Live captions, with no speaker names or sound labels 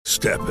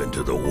Step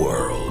into the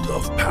world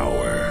of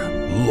power,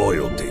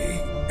 loyalty,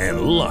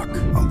 and luck.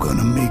 I'm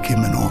gonna make him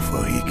an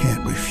offer he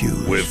can't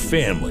refuse. With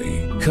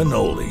family,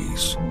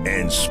 cannolis,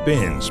 and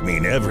spins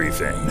mean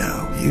everything.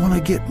 Now, you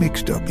wanna get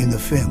mixed up in the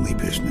family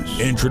business.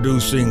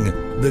 Introducing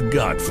The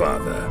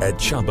Godfather at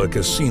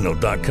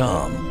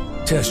ChumbaCasino.com.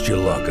 Test your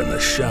luck in the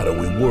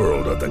shadowy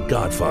world of The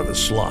Godfather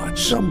slot.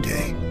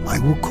 Someday, I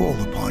will call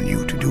upon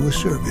you to do a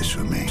service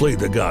for me. Play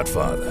The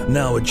Godfather,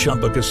 now at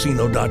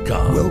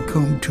ChumbaCasino.com.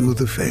 Welcome to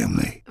the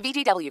family.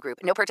 VGW Group.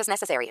 No purchase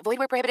necessary. Void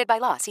where prohibited by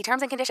law. See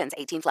terms and conditions.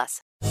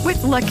 18+.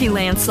 With Lucky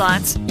Land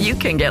Slots, you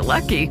can get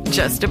lucky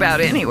just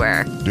about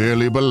anywhere.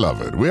 Dearly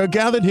beloved, we are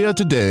gathered here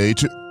today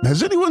to...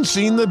 Has anyone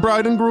seen the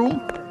bride and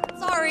groom?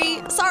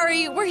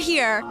 Sorry, we're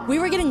here. We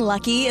were getting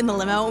lucky in the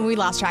limo and we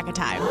lost track of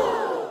time.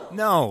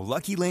 No,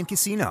 Lucky Land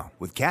Casino,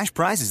 with cash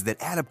prizes that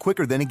add up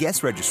quicker than a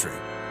guest registry.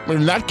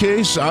 In that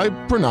case, I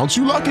pronounce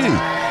you lucky.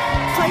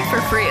 Play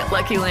for free at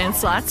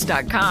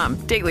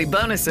LuckyLandSlots.com. Daily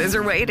bonuses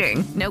are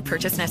waiting. No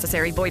purchase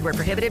necessary. Void where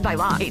prohibited by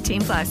law.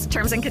 18+.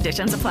 Terms and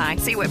conditions apply.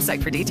 See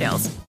website for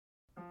details.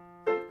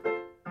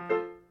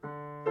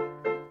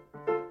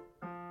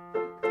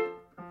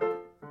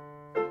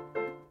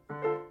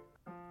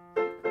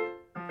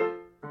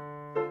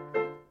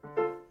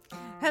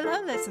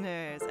 Hello,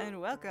 listeners, and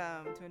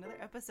welcome to another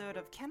episode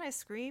of Can I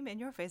Scream in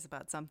Your Face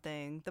About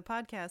Something, the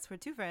podcast where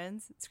two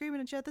friends scream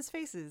in each other's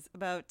faces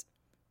about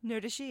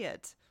nerdy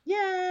shit. Yay!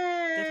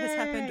 That has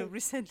happened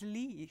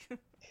recently.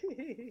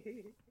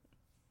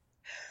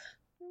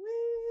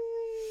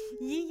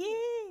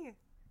 Yee.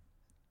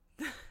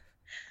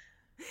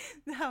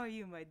 How are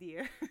you, my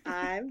dear?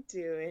 I'm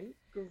doing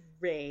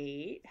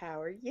great. How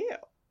are you?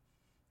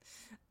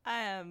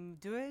 I am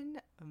doing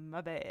my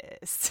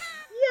best.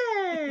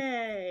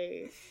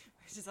 Yay!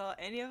 Which is all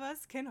any of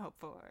us can hope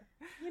for.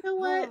 You know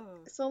what?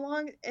 Oh. So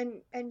long,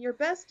 and your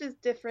best is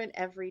different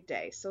every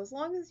day. So as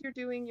long as you're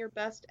doing your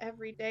best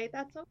every day,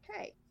 that's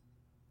okay.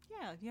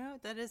 Yeah, you know,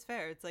 that is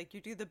fair. It's like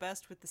you do the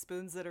best with the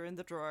spoons that are in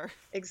the drawer.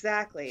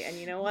 Exactly. And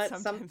you know what?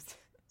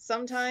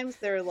 Sometimes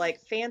they're like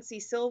fancy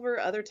silver,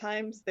 other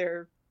times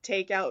they're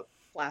takeout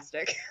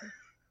plastic.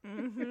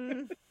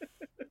 Mm-hmm.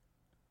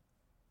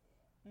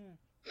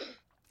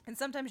 And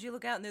sometimes you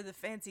look out and they're the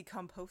fancy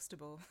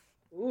compostable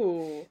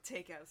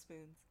takeout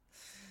spoons.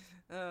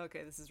 Oh,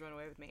 okay, this is Run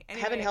Away With Me.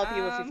 Anyway, Heaven help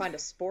you if you find a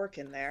spork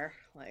in there.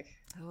 Like,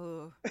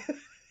 oh.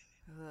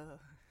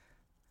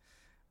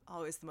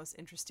 Always the most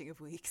interesting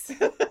of weeks.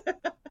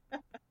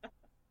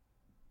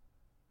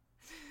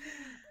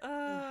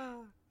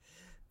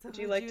 Would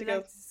you like to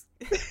go?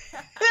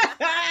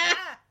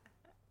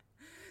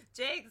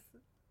 Jakes.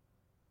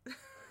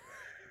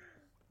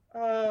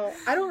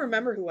 I don't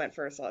remember who went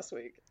first last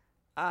week.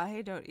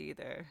 I don't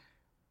either.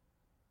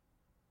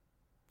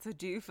 So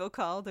do you feel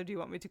called or do you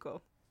want me to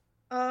go?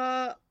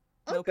 I'll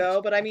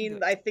go, but I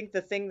mean, I think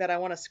the thing that I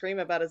want to scream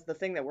about is the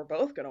thing that we're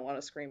both going to want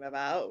to scream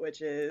about,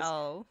 which is,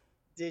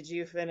 did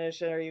you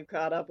finish and are you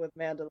caught up with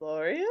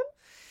Mandalorian?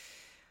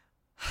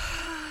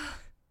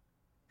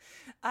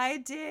 I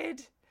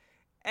did,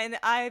 and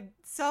I'm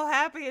so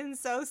happy and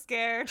so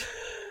scared.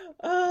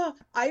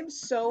 I'm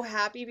so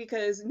happy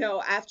because,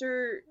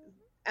 after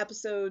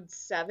episode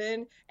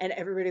 7 and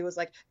everybody was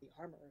like, the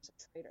armor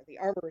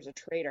is a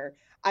traitor,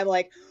 I'm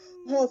like,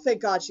 oh,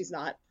 thank God she's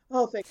not.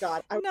 Oh, thank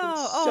God. I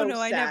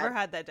never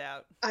had that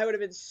doubt. I would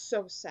have been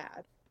so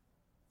sad.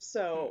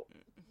 So,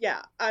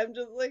 yeah, I'm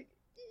just like,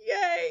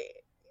 yay,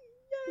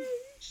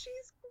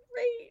 she's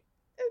great.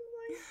 And,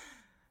 like,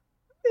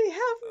 they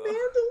have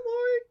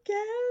Mandalore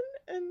again,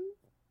 and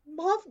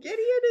Moff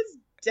Gideon is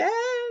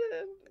dead,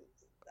 and...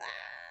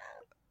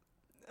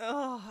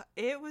 Oh,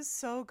 it was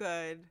so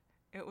good.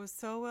 It was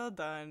so well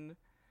done.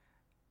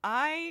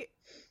 I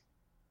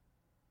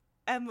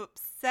am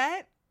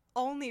upset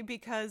only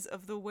because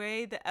of the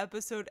way the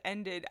episode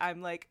ended.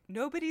 I'm like,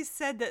 nobody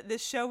said that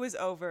this show is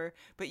over,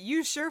 but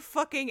you sure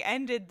fucking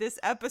ended this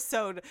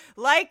episode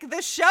like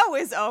the show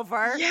is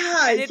over.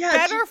 Yeah, and it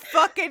better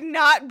fucking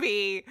not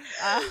be.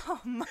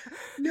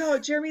 No,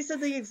 Jeremy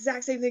said the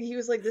exact same thing. He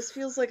was like, this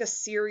feels like a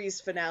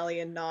series finale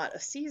and not a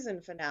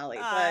season finale.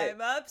 But... I'm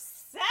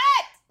upset!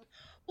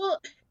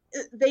 Well,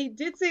 they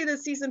did say that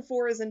season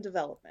 4 is in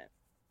development.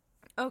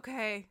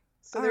 Okay.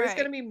 So there's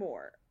going to be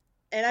more.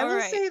 And I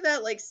will say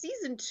that, like,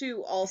 season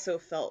 2 also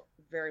felt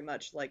very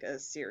much like a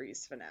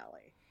series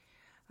finale.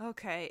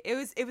 Okay. It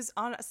was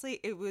honestly,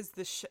 it was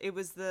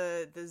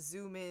the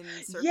zoom in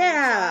circle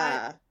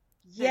shot.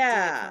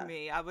 Yeah. Did it for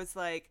me. I was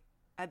like,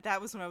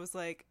 that was when I was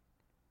like,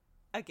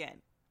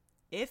 again,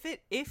 if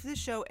the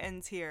show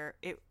ends here,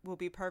 it will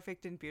be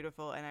perfect and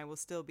beautiful and I will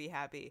still be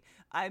happy.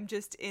 I'm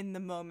just in the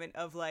moment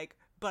of like,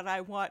 but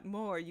I want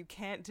more. You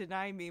can't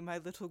deny me my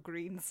little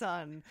green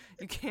son.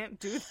 You can't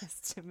do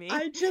this to me.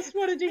 I just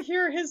wanted to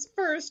hear his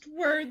first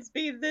words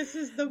be, "This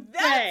is the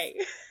way."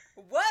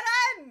 What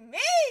I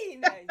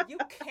mean! You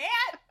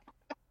can't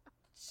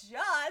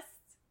just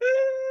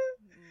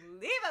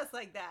leave us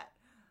like that.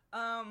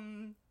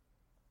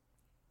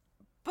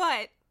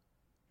 But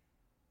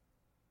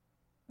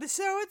the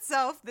show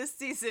itself this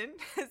season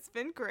has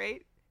been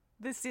great.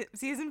 the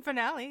season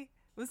finale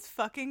was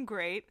fucking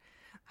great.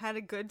 Had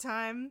a good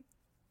time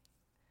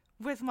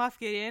with Moff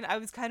Gideon. I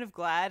was kind of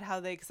glad how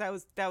they, because that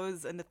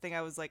was the thing.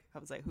 I was like,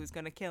 who's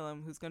gonna kill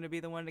him? Who's gonna be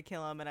the one to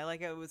kill him? And I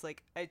like it was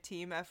like a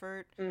team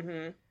effort.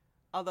 Mm-hmm.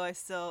 Although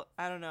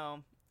I don't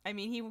know. I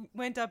mean, he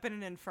went up in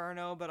an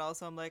inferno, but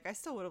also I'm like, I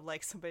still would have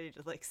liked somebody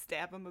to like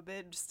stab him a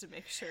bit just to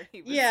make sure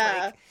he was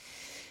like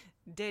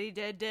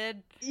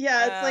dead.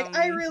 Yeah, it's like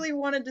I really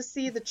wanted to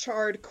see the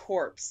charred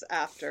corpse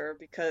after,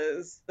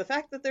 because the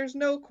fact that there's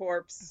no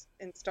corpse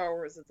in Star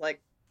Wars is like,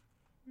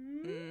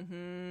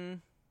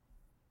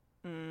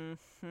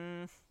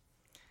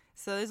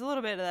 So there's a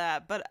little bit of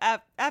that, but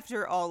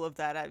after all of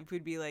that, it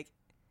would be like,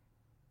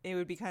 it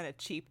would be kind of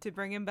cheap to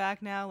bring him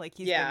back now. Like,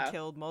 he's been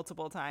killed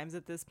multiple times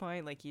at this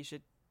point. Like, he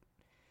should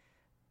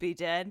be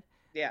dead.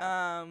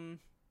 Yeah.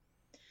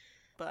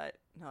 But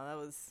no, that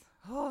was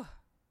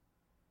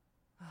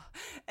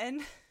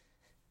and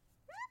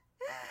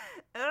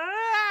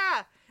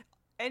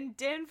and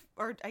Din,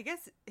 or I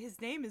guess his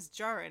name is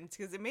Jaren,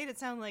 because it made it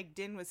sound like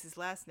Din was his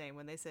last name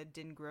when they said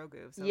Din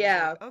Grogu. So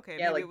yeah. Like, okay.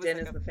 Yeah, maybe like it was Din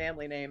like is the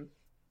family name.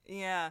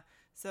 Yeah.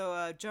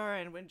 So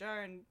Jaren, when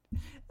Jaren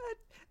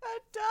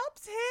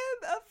adopts him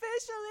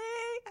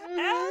officially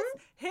as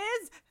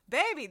his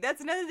baby.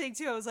 That's another thing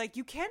too. I was like,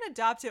 you can't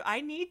adopt him.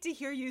 I need to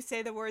hear you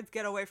say the words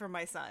 "get away from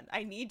my son."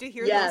 I need to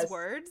hear those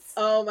words.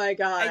 Oh my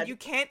god. And you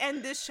can't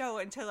end this show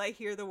until I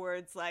hear the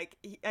words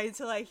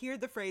until I hear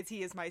the phrase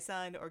 "he is my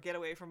son" or "get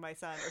away from my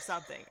son" or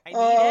something. I need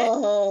it.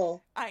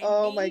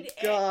 Oh my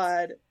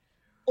god.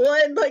 Well,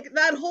 and like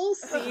that whole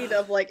scene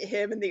of like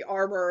him and the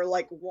armor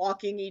like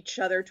walking each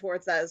other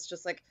towards that is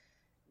just like,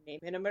 name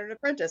him an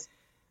apprentice.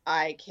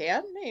 I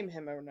can name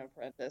him an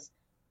apprentice.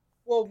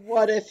 Well,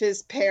 what if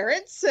his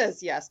parents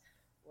says yes?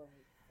 Well,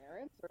 his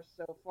parents are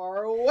so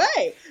far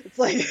away. It's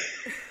like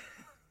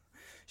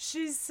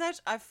she's such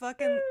a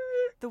fucking,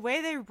 the way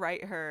they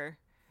write her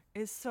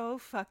is so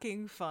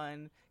fucking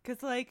fun,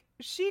 cuz like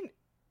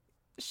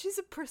she's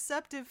a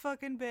perceptive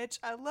fucking bitch.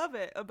 I love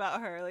it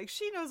about her. Like,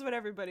 she knows what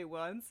everybody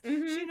wants.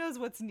 She knows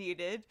what's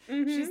needed.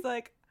 She's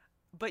like,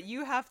 but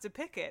you have to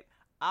pick it.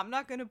 I'm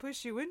not going to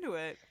push you into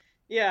it.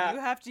 Yeah. You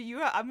have to,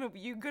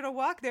 you're going to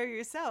walk there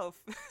yourself.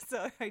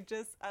 So I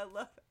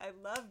love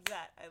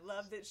that. I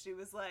love that she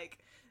was like,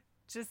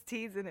 just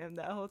teasing him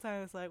that whole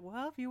time. It's like,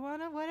 well, if you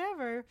want to,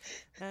 whatever.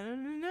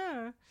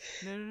 No.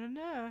 And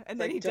then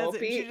like, he does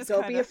it.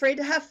 Don't be afraid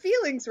to have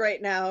feelings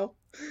right now.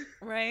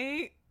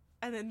 Right?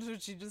 And then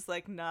she just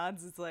like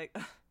nods. It's like,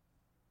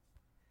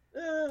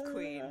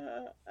 Queen.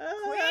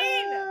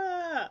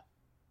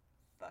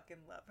 Fucking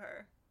love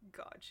her.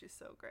 God, she's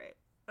so great.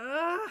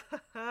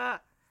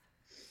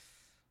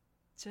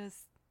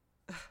 Just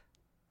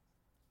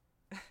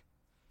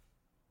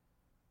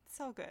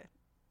so good.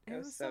 It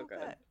was so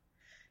good.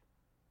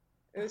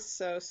 It was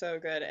so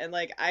good. And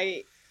like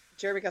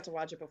Jeremy got to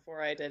watch it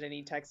before I did, and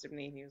he texted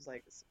me and he was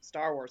like,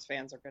 Star Wars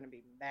fans are going to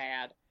be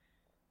mad.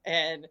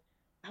 And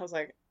I was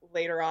like,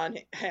 later on,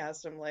 I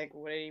asked him, like,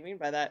 what do you mean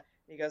by that?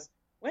 And he goes,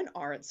 when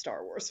aren't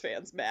Star Wars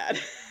fans mad?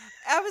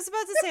 I was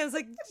about to say, I was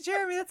like,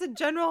 Jeremy, that's a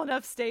general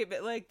enough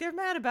statement. Like, they're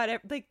mad about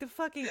it. Like,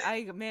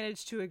 I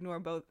managed to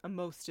ignore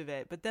most of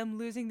it, but them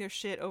losing their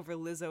shit over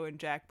Lizzo and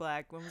Jack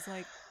Black, one was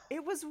like,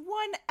 it was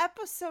one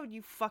episode,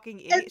 you fucking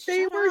idiot. And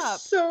they were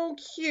so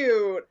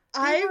cute.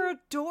 They were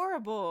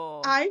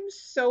adorable. I'm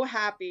so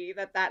happy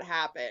that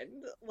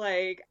happened.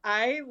 Like,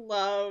 I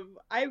love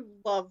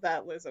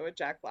that Lizzo and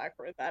Jack Black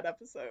were in that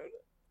episode.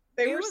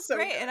 It was so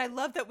great, good. and I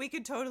love that we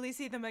could totally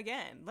see them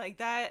again. Like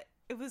that,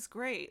 it was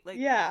great. Like,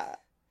 yeah,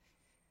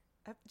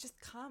 just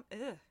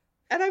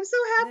And I'm so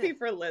happy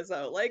for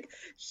Lizzo. Like,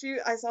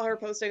 I saw her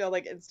posting on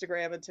like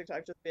Instagram and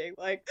TikTok, just being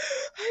like,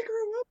 I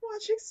grew up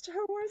watching Star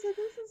Wars, and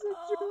this is a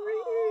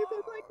dream.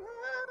 And like,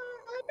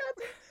 I got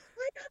the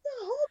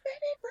whole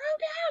baby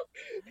grown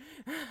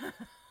out.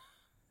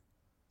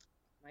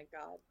 My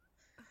God,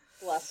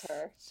 bless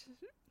her.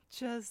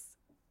 Just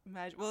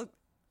imagine. Well,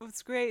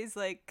 what's great is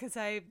like, because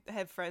I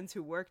have friends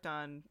who worked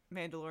on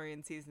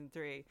Mandalorian season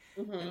 3,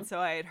 and so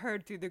I had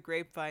heard through the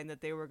grapevine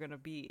that they were going to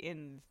be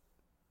in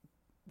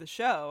the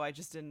show. I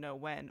just didn't know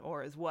when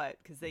or as what,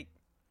 because they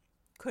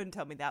couldn't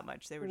tell me that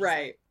much. They were just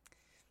like,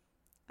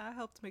 I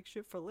helped make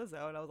shit for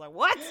Lizzo, and I was like,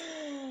 what?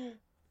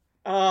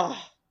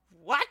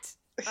 What?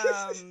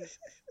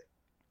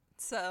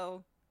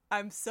 So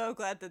I'm so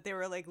glad that they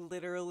were like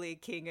literally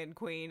king and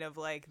queen of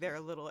like their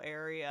little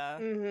area.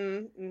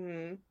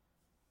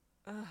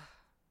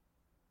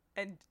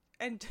 And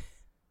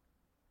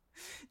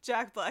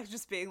Jack Black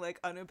just being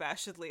like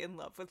unabashedly in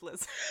love with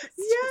Lizzo.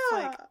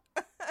 Yeah.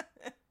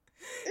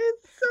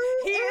 It's so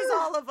he is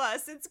all of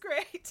us. It's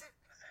great.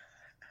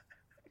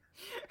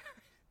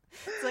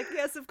 It's like,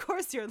 yes, of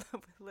course you're in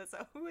love with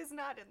Lizzo. Who is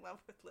not in love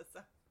with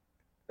Lizzo?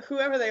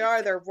 Whoever they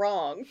are, they're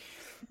wrong.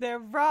 They're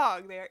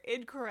wrong. They're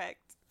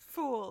incorrect.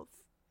 Fools.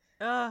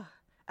 I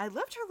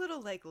loved her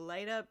little like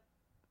light up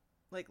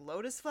like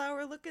lotus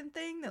flower looking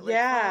thing that like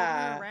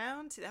followed her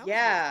around. That was really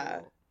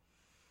cool.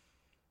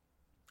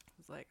 I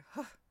was like,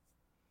 huh.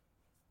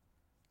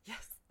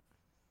 Yes.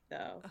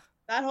 No.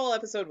 that whole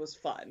episode was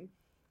fun.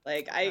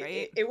 Like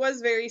Right? it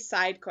was very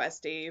side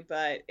questy,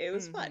 but it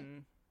was fun.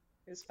 Mhm.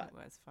 It was fun.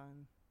 It was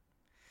fun.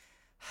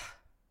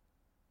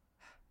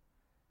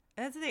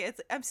 And that's the thing.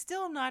 I'm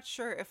still not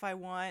sure if I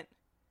want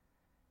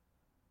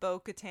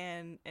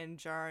Bo-Katan and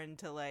Jaren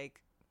to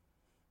like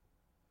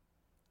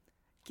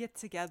get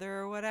together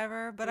or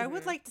whatever, but I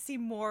would like to see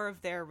more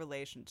of their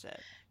relationship.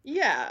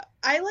 Yeah,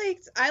 I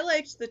liked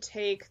the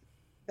take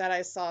that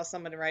I saw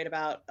someone write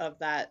about of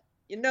that.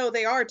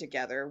 They are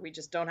together. We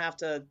just don't have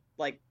to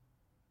like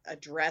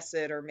address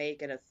it or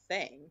make it a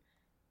thing.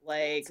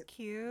 Like, That's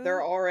cute.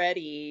 they're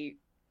already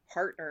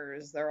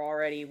partners. They're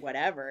already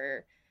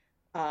whatever.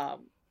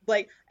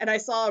 Like, and I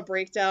saw a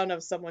breakdown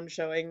of someone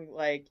showing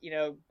like,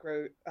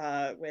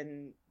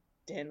 when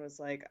Din was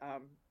like,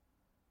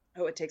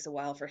 oh, it takes a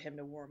while for him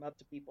to warm up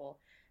to people,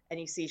 and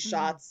you see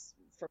shots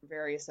from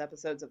various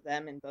episodes of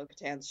them in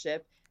Bo-Katan's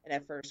ship, and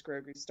at first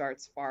Grogu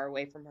starts far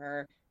away from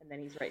her, and then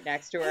he's right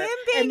next to her,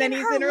 and then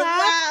he's in her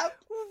lap.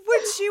 When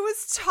she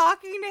was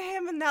talking to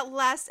him in that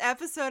last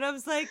episode, I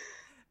was like,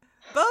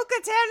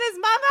 Bo-Katan is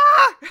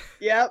mama!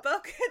 Yep.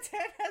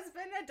 Bo-Katan has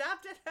been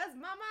adopted as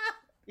mama!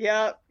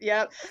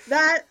 Yep.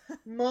 That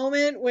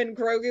moment when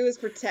Grogu is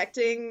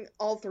protecting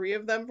all three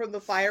of them from the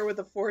fire with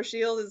the Force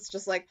shield is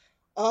just like,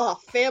 oh,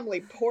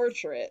 family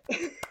portrait.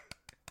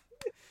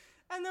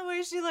 And the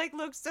way she like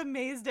looks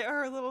amazed at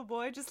her little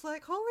boy, just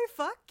like, holy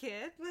fuck,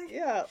 kid. Like,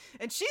 yeah.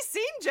 And she's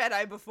seen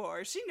Jedi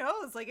before. She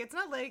knows. Like, it's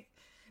not like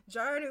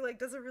Jaren who like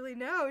doesn't really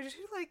know.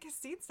 She like has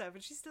seen stuff,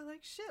 and she's still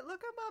like, shit,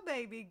 look at my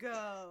baby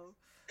go.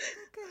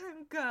 Look at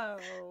him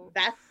go.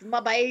 That's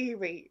my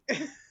baby.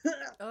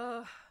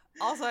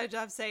 Also, I have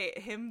to say,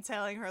 him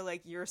telling her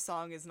like your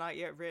song is not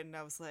yet written,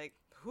 I was like,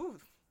 whew.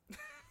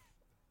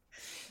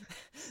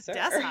 Sir.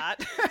 That's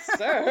hot.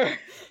 Sir.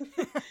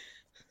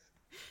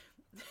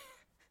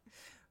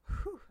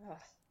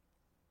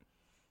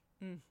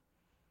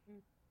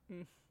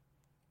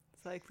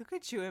 It's like, look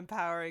at you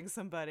empowering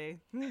somebody.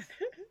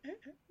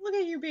 Look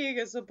at you being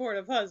a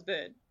supportive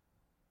husband.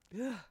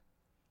 Good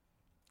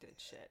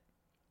shit.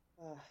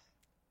 Ugh.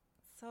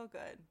 So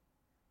good.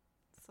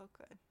 So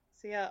good.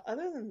 So yeah,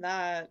 other than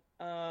that,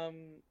 I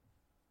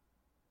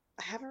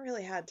haven't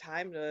really had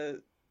time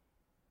to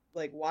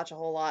like watch a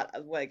whole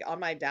lot. Like on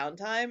my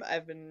downtime,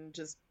 I've been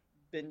just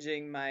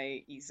binging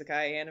my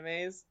isekai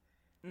animes,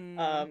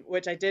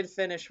 which I did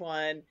finish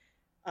one,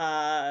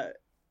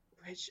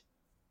 which,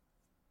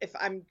 if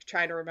I'm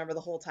trying to remember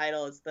the whole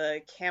title, it's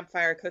the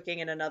Campfire Cooking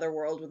in Another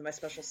World with My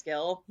Special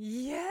Skill.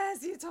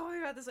 Yes, you told me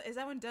about this. Is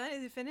that one done?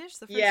 Is it finished?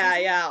 The first Yeah,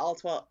 season? yeah, all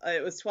 12.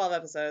 It was 12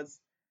 episodes,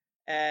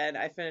 and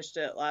I finished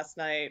it last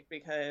night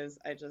because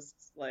I just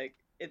like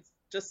it's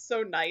just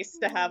so nice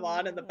to have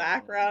on in the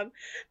background,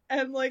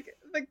 and like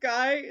the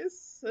guy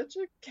is such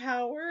a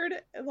coward.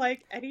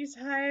 Like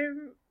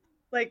anytime,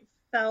 like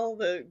Fel,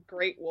 the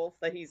great wolf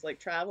that he's like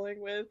traveling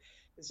with,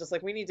 is just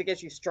like, we need to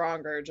get you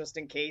stronger just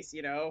in case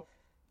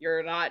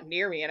you're not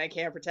near me and I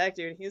can't protect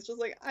you. And he's just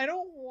like, I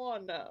don't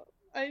wanna.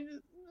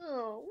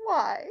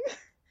 Why?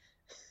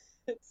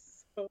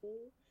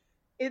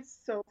 It's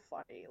so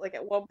funny. Like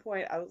at one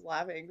point I was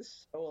laughing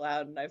so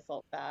loud and I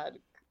felt bad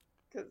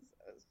because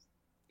I was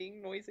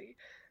being noisy.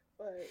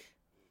 But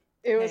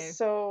it was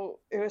so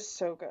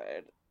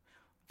good.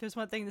 If there's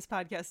one thing this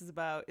podcast is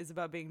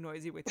about being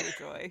noisy with your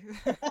joy.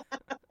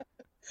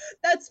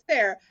 That's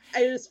fair.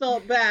 I just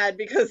felt bad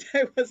because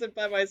I wasn't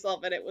by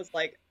myself and it was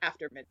like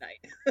after midnight.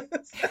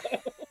 So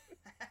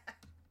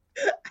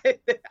I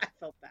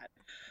felt bad.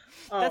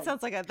 That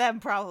sounds like a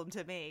them problem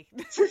to me.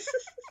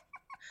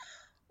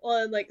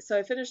 Well, and like, so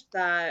I finished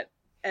that,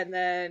 and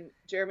then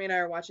Jeremy and I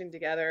are watching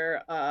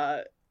together,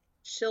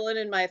 Chilling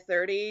in My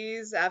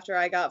 30s after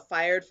I got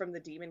fired from the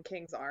Demon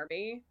King's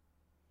army.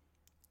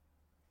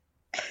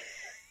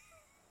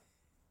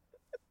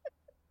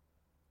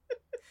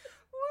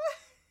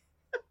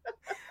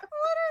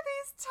 What are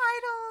these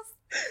titles?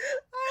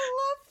 I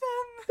love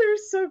them. They're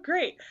so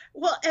great.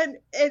 Well, and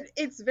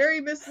it's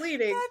very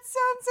misleading. That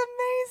sounds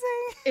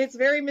amazing. It's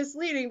very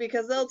misleading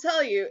because they'll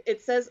tell you,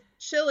 it says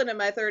chilling in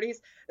my 30s.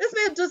 This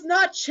man does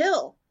not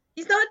chill.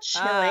 He's not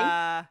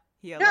chilling.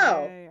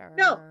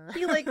 No.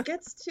 He like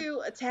gets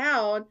to a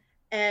town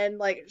and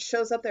like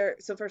shows up there.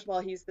 So first of all,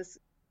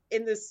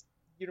 in this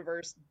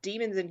universe,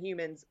 demons and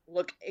humans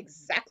look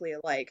exactly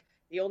alike.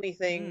 The only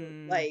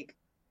thing like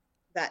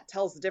that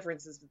tells the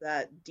difference is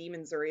that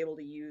demons are able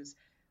to use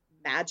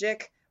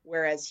magic,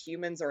 whereas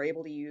humans are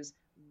able to use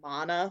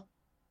mana,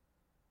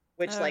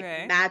 which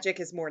like magic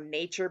is more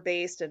nature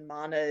based and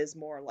mana is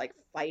more like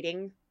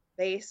fighting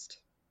based,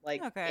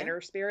 like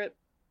inner spirit.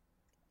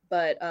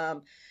 But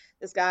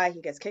this guy, he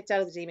gets kicked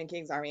out of the Demon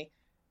King's army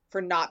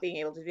for not being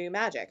able to do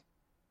magic.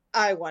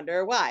 I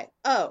wonder why.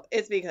 Oh,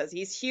 it's because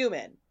he's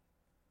human.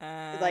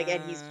 Like,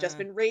 and he's just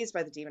been raised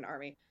by the demon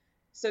army.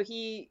 So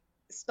he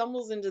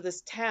stumbles into this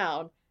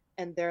town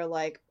and they're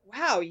like,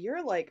 wow,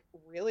 you're like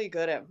really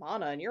good at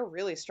mana and you're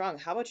really strong.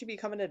 How about you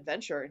become an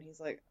adventurer? And he's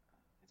like,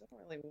 I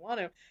don't really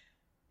want to.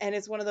 And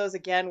it's one of those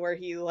again where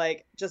he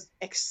like just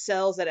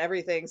excels at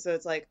everything. So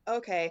it's like,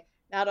 okay,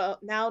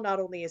 Not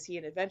only is he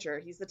an adventurer,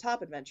 he's the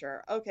top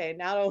adventurer. Okay,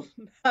 now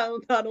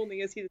not only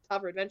is he the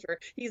top adventurer,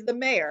 he's the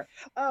mayor.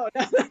 Oh,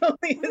 not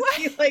only is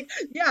he like,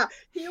 yeah,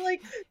 he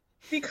like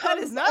becomes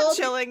That is not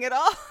chilling at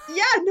all.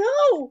 Yeah,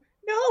 no,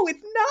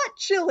 it's not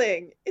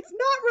chilling. It's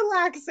not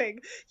relaxing.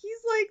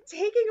 He's like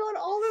taking on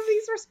all of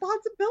these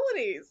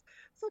responsibilities.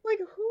 So like,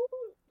 who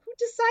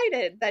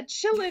decided that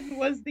chillin'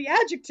 was the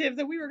adjective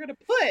that we were gonna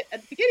put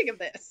at the beginning of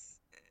this?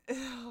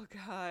 Oh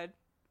God.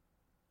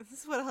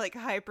 This is what like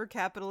hyper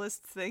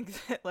capitalists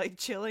think that like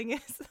chilling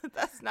is.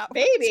 That's not what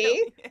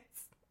chilling is.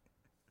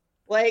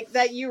 Like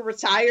that you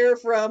retire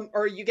from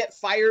or you get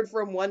fired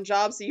from one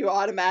job so you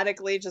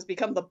automatically just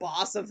become the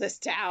boss of this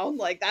town.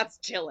 Like that's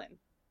chilling.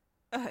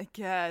 I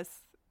guess.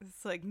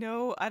 It's like,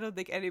 no, I don't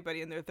think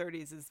anybody in their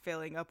 30s is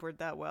failing upward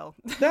that well.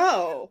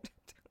 No.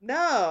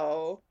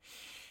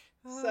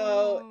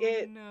 So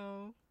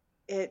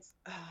it's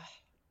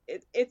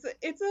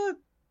a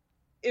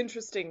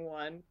interesting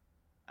one.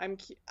 I'm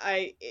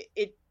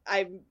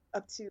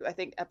up to I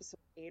think episode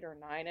 8 or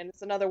 9, and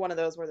it's another one of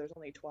those where there's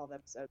only 12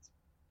 episodes.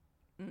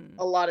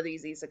 A lot of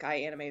these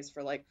isekai animes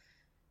for like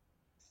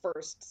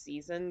first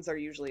seasons are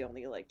usually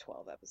only like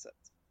 12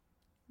 episodes.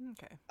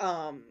 Okay.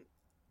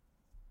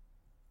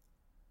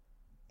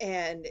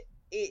 And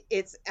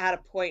it's at a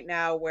point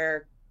now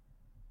where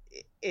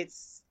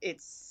it's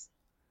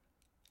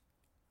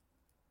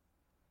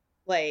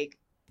like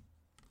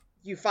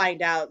you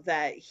find out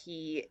that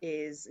he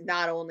is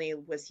not only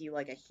was he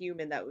like a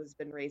human that was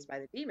been raised by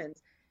the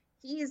demons,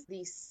 he is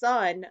the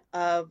son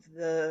of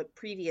the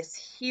previous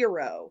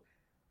hero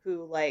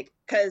who like,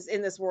 because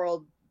in this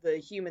world the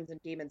humans and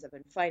demons have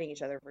been fighting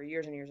each other for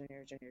years and years and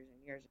years and years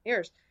and years and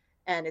years,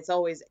 and it's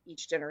always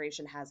each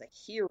generation has a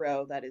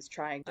hero that is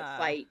trying to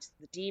fight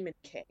the demon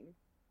king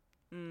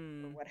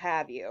or what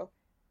have you.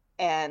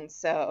 And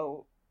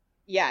so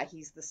yeah,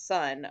 he's the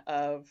son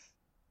of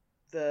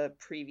the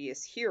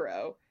previous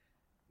hero.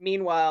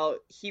 Meanwhile,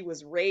 he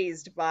was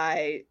raised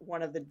by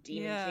one of the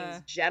Demon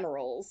King's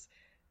generals,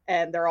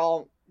 and they're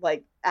all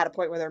like at a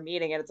point where they're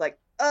meeting, and it's like,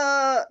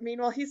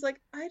 meanwhile, he's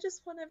like, I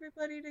just want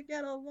everybody to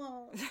get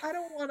along. I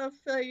don't want to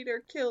fight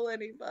or kill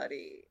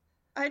anybody.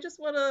 I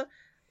just want to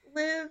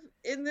live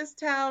in this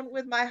town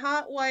with my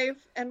hot wife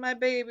and my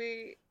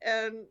baby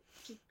and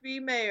just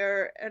be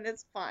mayor, and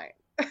it's fine.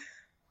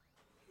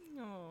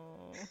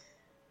 Oh,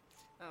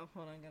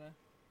 hold on, I'm gonna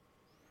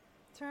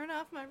turn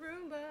off my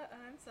Roomba.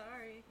 I'm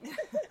sorry.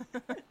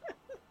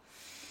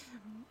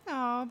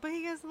 Oh, but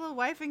he has a little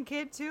wife and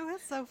kid too.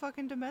 It's so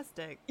fucking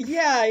domestic.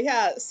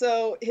 Yeah.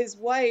 So his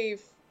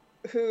wife,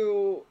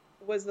 who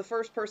was the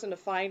first person to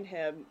find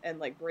him and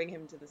like bring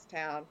him to this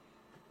town,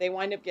 they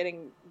wind up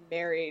getting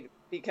married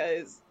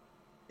because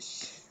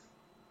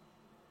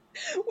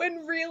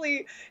when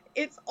really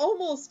it's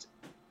almost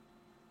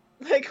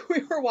like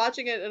we were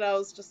watching it and I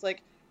was just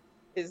like,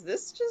 is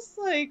this just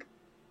like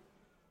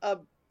a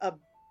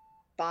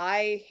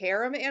bi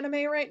harem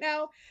anime right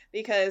now?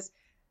 Because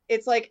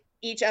it's like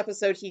each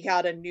episode he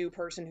got a new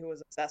person who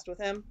was obsessed with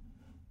him,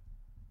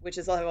 which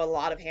is how a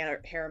lot of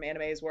harem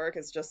animes work.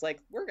 It's just like,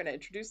 we're going to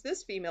introduce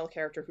this female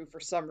character who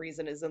for some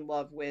reason is in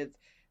love with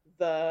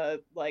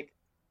the like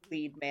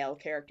lead male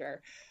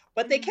character.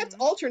 But they kept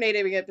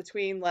alternating it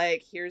between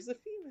like, here's a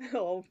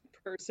female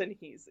person,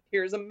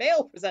 here's a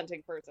male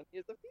presenting person,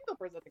 here's a female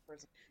presenting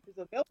person, here's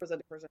a male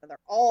presenting person, and they're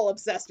all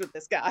obsessed with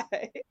this guy.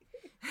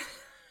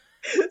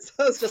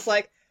 So it's just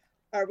like,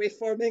 are we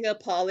forming a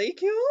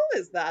polycule?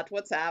 Is that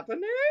what's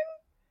happening?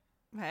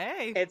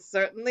 Hey. It's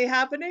certainly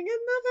happening in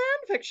the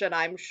fan fiction,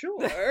 I'm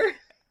sure.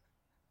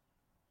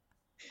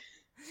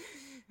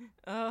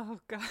 Oh,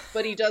 God.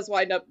 But he does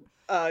wind up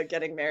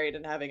getting married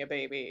and having a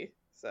baby,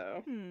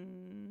 so.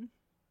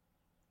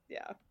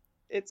 Yeah.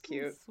 It's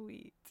cute. Oh,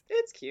 sweet.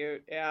 It's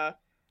cute, yeah.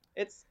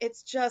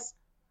 It's just,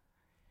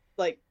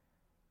 like,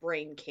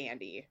 brain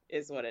candy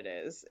is what it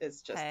is.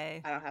 It's just,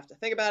 I don't have to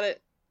think about it.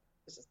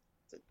 It's just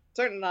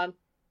turn it on,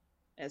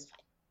 and it's fine.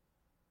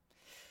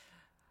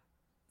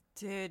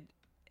 Dude,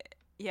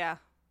 yeah.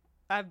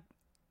 I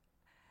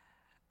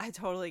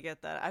totally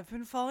get that. I've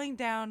been falling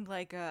down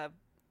like a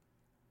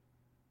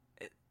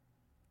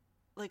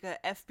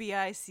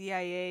FBI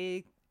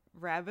CIA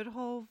rabbit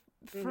hole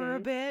for a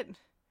bit.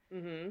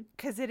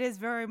 Because it is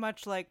very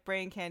much like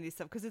brain candy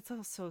stuff, because it's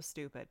all so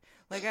stupid.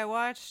 Like, I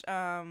watched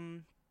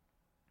Night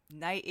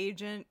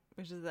Agent,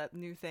 which is that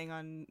new thing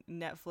on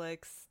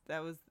Netflix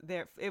that was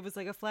there. It was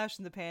like a flash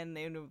in the pan,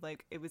 and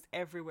like it was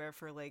everywhere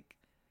for like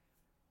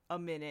a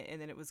minute,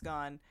 and then it was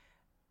gone.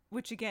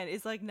 Which again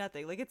is like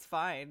nothing. Like, it's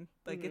fine.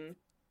 Like, it's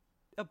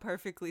a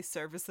perfectly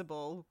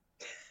serviceable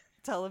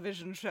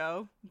television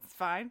show. It's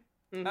fine.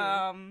 But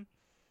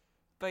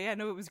yeah,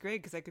 no, it was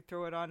great because I could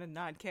throw it on and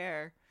not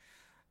care.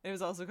 It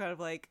was also kind of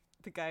like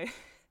the guy,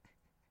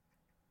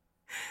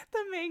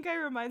 the main guy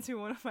reminds me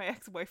of one of my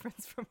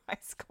ex-boyfriends from high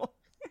school.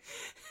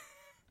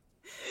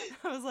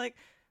 I was like,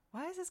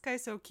 why is this guy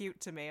so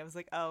cute to me? I was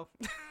like, oh,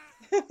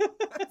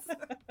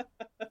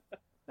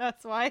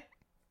 that's why.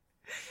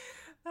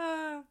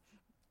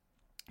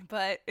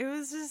 But it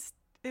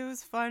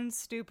was fun,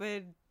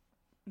 stupid,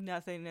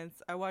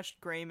 nothingness. I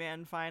watched Gray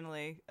Man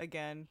finally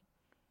again.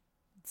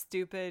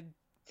 Stupid.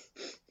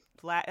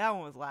 That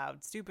one was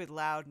loud. Stupid,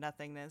 loud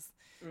nothingness.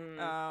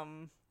 That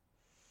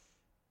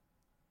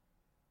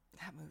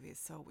movie is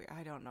so weird.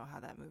 I don't know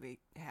how that movie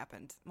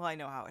happened. Well, I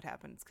know how it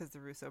happened. It's because the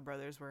Russo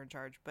brothers were in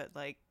charge, but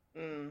like,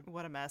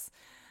 what a mess.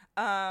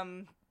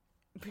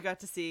 We got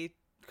to see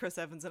Chris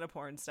Evans in a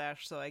porn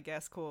stash, so I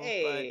guess cool.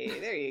 Hey,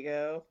 but... there you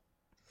go.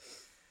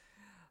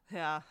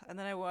 Yeah, and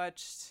then I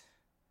watched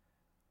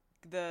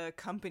The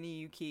Company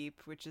You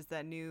Keep, which is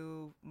that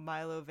new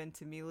Milo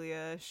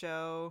Ventimiglia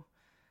show.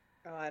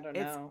 Oh, I don't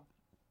know.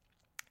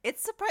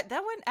 It's surprised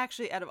that one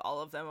actually out of all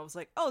of them. I was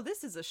like, oh,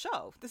 this is a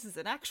show. This is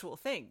an actual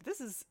thing. This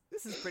is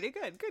pretty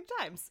good. Good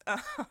times.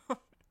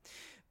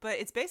 But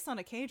it's based on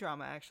a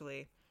K-drama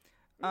actually,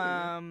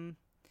 and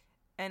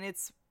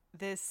it's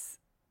this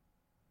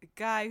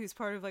guy who's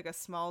part of like a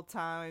small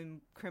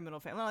time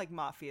criminal family, not like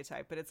mafia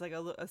type, but it's like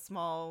a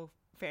small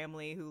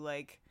family who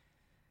like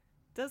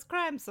does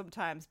crimes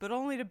sometimes, but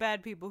only to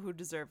bad people who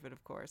deserve it,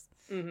 of course.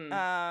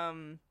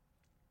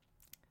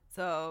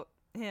 So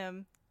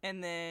him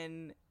and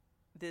then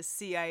this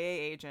CIA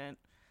agent,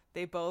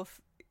 they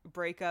both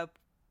break up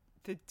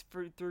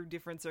through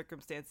different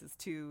circumstances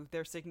to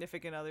their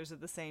significant others of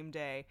the same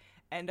day,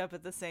 end up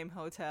at the same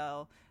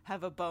hotel,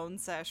 have a bone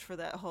sesh for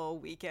that whole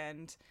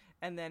weekend,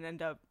 and then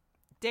end up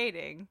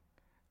dating.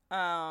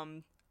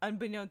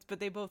 Unbeknownst, but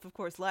they both, of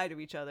course, lie to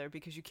each other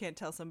because you can't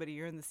tell somebody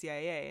you're in the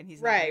CIA, and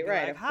he's not right.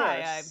 like, Of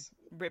hi, course.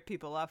 I rip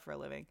people off for a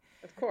living.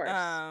 Of course.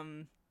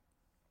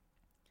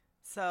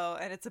 So,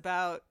 and it's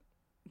about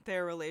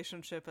their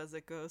relationship as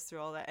it goes through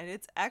all that, and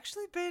it's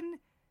actually been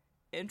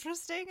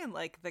interesting, and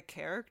like the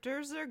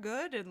characters are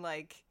good, and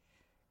like,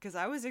 because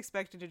I was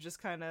expecting to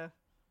just kind of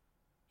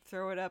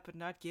throw it up and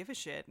not give a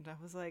shit, and I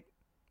was like,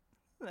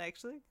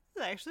 it's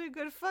actually a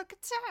good fucking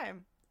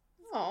time.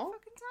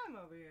 Fucking time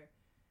over here.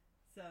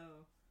 So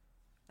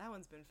that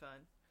one's been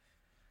fun.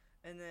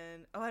 And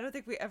then, I don't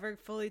think we ever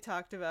fully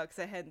talked about,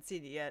 because I hadn't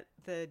seen it yet,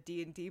 the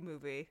D&D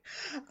movie.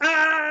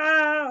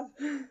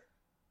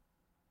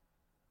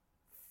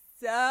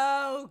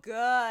 So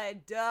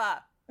good.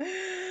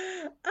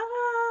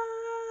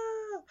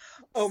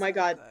 Oh my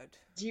god. Good.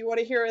 Do you want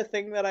to hear a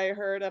thing that I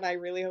heard and I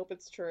really hope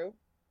it's true?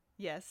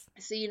 Yes.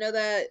 So you know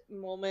that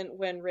moment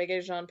when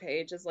Regé-Jean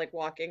Page is like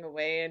walking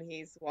away and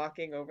he's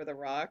walking over the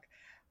rock?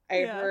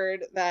 I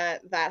heard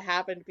that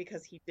happened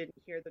because he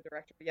didn't hear the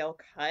director yell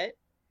cut.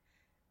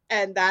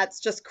 And that's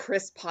just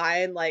Chris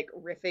Pine like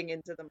riffing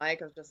into the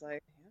mic. I was just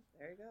like, yeah,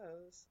 there he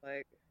goes.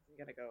 Like, is he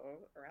gonna go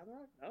around the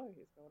rock? No,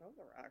 he's going over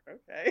the rock.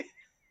 Okay.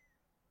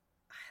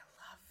 I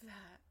love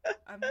that.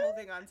 I'm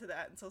holding on to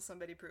that until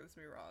somebody proves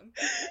me wrong.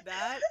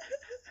 That,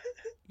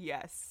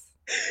 yes.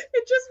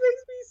 It just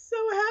makes me so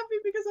happy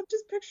because I'm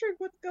just picturing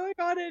what's going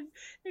on in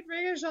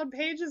Regé-Jean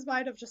Page's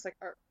mind of just like,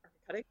 are we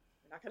cutting?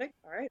 We're not cutting?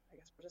 All right, I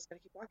guess we're just going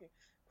to keep walking.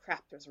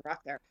 Crap, there's a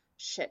rock there.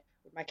 Shit,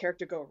 would my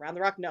character go around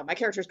the rock? No, my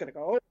character's going to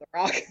go over the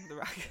rock. The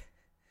rock.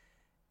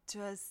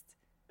 Just,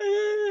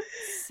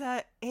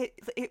 so,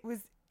 it was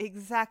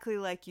exactly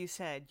like you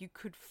said. You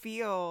could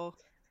feel,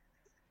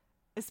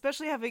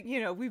 especially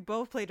having, we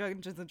both played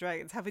Dungeons and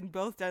Dragons, having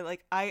both done,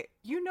 like,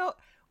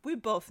 we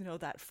both know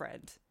that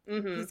friend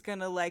who's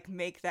gonna like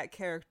make that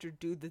character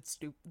do the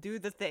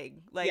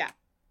thing, like,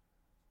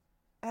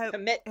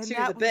 commit to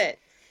the bit.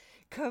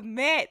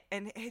 Commit,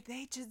 and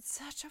they did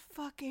such a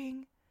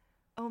fucking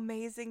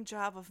amazing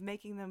job of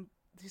making them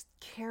just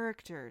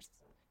characters,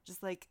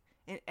 just like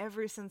in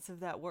every sense of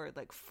that word,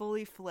 like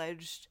fully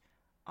fledged,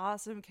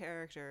 awesome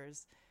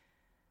characters.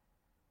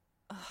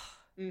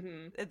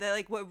 That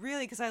like what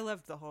really, because I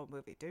loved the whole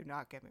movie, do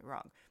not get me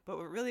wrong, but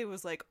what really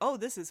was like, oh,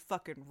 this is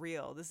fucking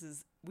real,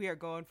 we are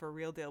going for a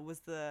real deal, was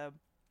the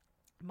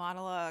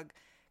monologue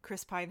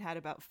Chris Pine had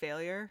about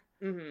failure.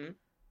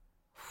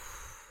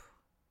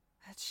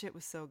 That shit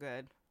was so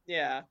good.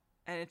 Yeah.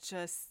 And it's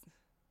just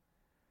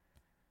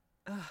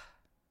and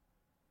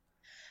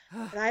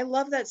I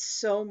love that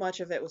so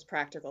much of it was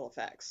practical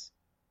effects.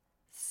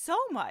 So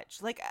much.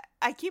 Like,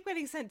 I keep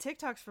getting sent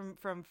TikToks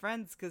from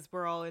friends, because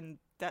we're all in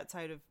that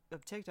side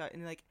of TikTok,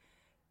 and like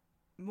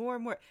more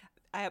and more,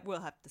 I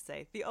will have to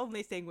say, the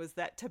only thing was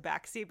that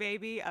Tabaxi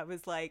baby. I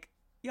was like,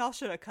 y'all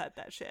should have cut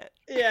that shit.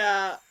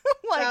 Yeah.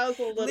 Like, that was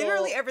a little...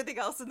 literally everything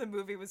else in the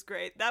movie was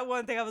great. That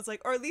one thing I was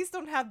like, or at least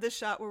don't have this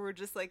shot where we're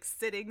just like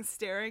sitting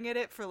staring at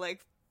it for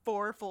like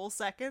 4 full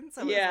seconds.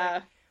 I was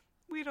like,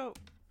 we don't,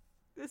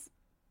 this,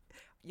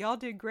 y'all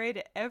did great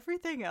at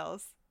everything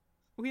else.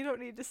 We don't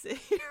need to sit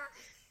here.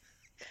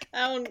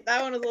 That one was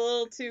a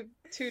little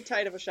too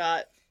tight of a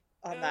shot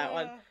on that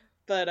one.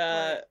 But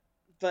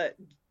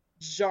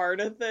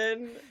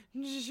Jarnathan.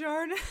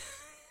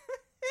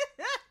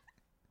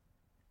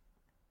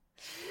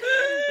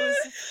 It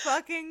was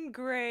fucking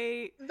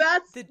great.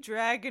 That's the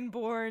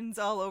Dragonborns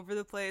all over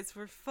the place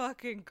were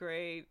fucking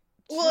great.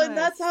 Well, and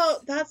that's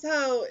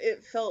how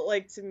it felt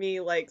like to me.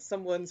 Like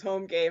someone's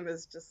home game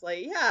is just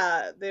like,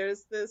 yeah,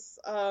 there's this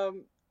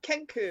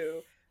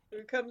Kenku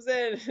who comes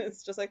in. And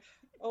it's just like,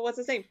 oh, what's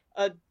his name?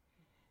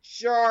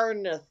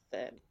 Jarnathan.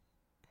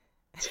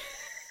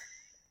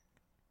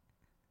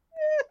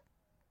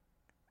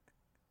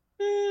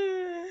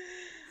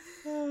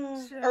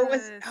 Or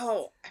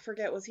I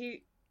forget, was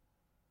he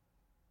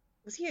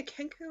a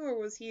Kenku or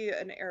was he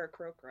an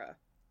Aarakocra?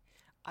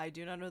 I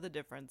do not know the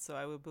difference, so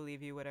I will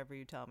believe you whatever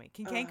you tell me.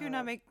 Can Kenku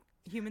not make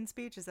human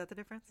speech? Is that the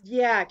difference?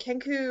 Yeah,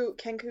 Kenku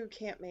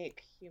can't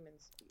make human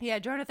speech. Yeah,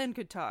 Jonathan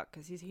could talk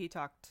because he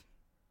talked.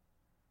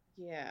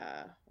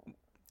 Yeah.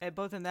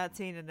 Both in that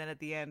scene and then at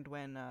the end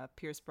when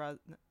Pierce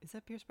Brosnan... Is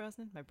that Pierce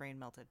Brosnan? My brain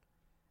melted.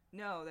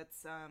 No,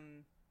 that's...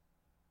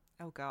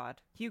 Oh,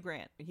 God. Hugh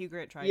Grant. Hugh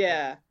Grant trying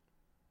to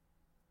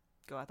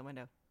go out the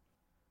window.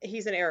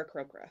 He's an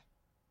Aarakocra.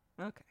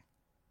 Okay.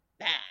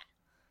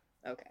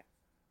 Okay.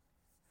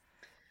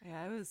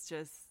 Yeah, it was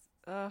just...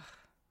 Ugh.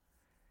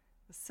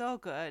 It was so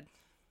good.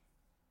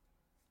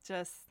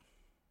 Just...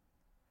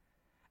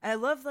 I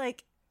love,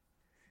 like...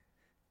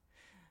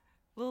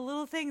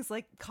 little things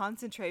like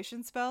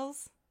concentration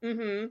spells.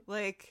 Mm-hmm.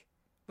 Like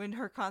when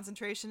her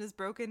concentration is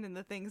broken and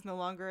the thing's no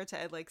longer it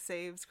like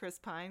saves Chris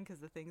Pine because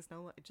the thing's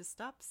it just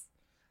stops.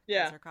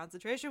 Yeah, her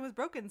concentration was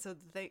broken, so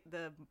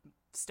the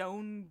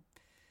stone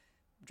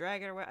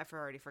dragon or what I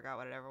already forgot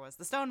what it ever was.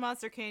 The stone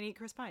monster can't eat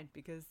Chris Pine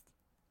because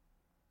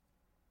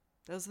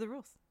those are the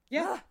rules.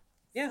 Yeah,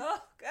 yeah. So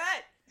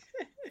good,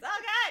 so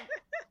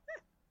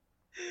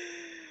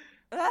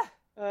good.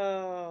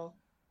 Oh.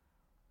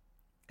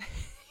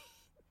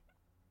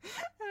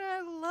 And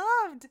I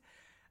loved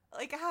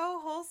like how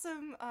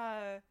wholesome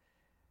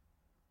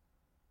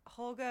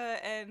Holga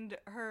and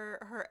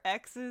her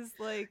ex's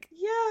like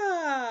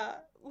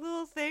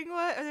little thing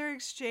what their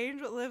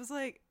exchange what Liv's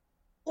like.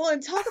 Well,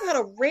 and talk about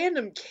a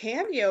random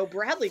cameo,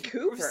 Bradley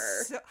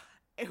Cooper.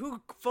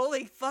 Who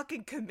fully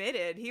fucking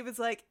committed. He was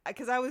like,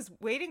 because I was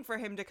waiting for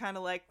him to kind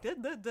of like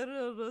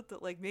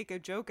make a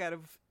joke out of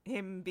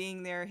him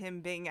being there,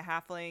 him being a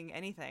halfling,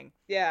 anything.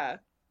 Yeah.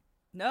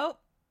 Nope.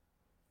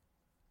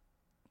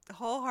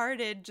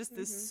 Wholehearted, just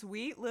this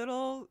sweet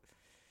little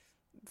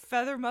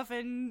feather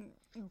muffin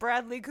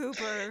Bradley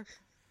Cooper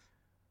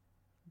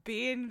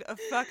being a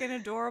fucking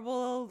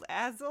adorable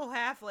asshole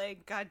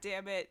halfling. God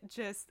damn it.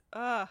 Just,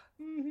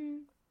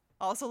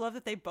 Also love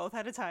that they both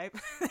had a type.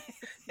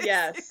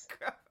 Yes.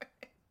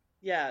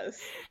 Yes.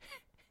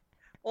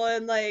 Well,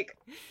 and like,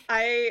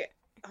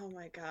 oh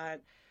my God,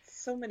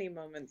 so many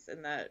moments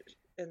in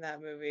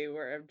that movie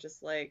where I'm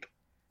just like,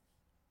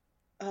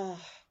 oh,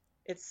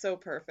 it's so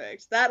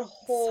perfect. That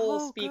whole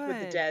so Speak with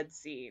the Dead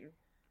scene.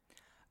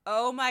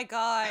 Oh my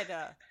God.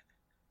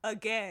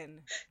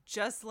 Again,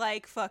 just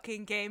like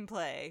fucking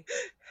gameplay.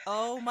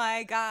 Oh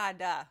my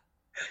God.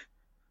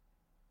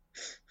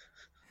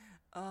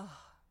 Oh.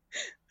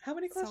 How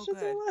many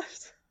questions are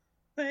left?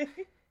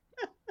 Like,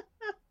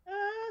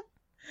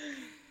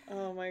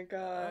 oh my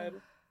God.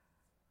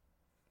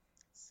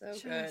 So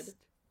good.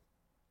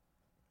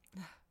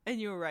 And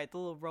you were right, the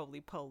little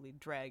roly-poly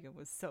dragon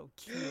was so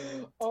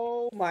cute.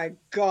 Oh my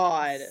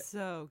God.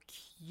 So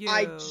cute.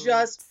 I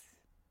just...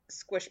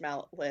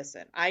 Squishmallow.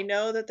 Listen, I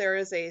know that there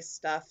is a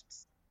stuffed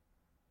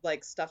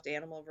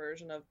animal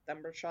version of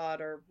Thundershot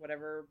or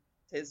whatever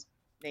his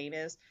name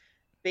is.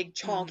 Big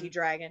chonky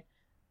dragon.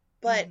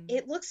 But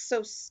it looks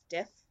so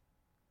stiff.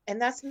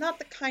 And that's not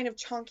the kind of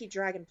chonky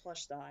dragon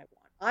plush that I want.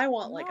 I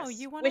want like a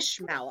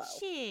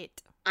Squishmallow.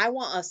 I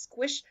want a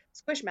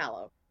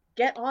Squishmallow.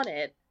 Get on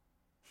it.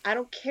 I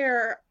don't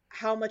care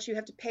how much you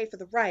have to pay for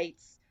the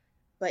rights,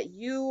 but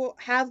you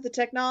have the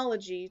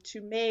technology to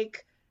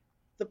make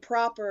the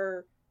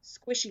proper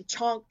squishy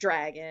chonk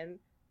dragon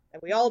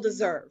that we all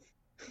deserve.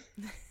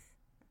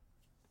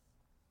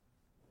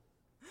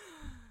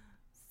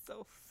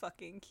 So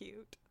fucking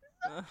cute.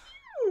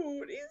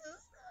 Dude, he's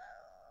just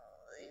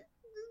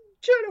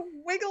trying to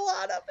wiggle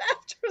on up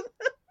after them.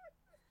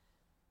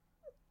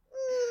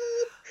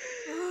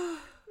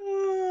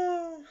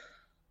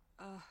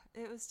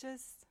 It was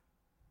just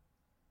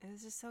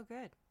so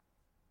good.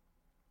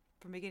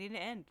 From beginning to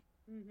end.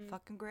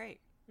 Fucking great.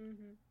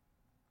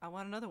 I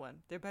want another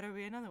one. There better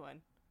be another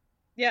one.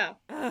 Yeah.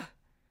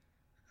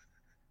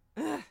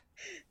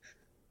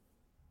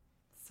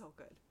 So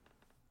good.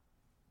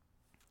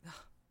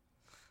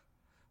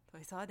 So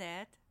I saw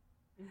that.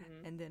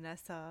 And then I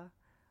saw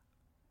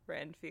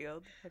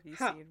Renfield. Have you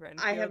seen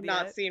Renfield I have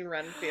not yet? seen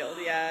Renfield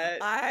yet.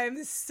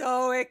 I'm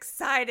so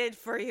excited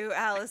for you,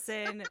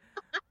 Allison.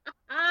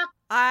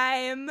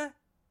 I'm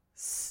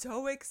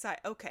so excited.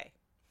 Okay.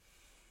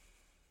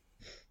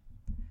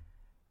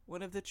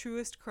 One of the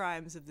truest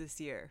crimes of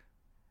this year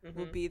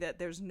will be that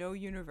there's no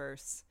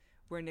universe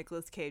where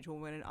Nicolas Cage will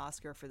win an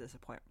Oscar for this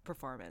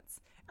performance.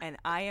 And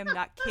I am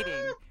not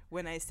kidding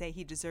when I say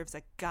he deserves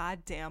a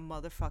goddamn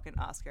motherfucking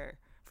Oscar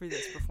for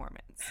this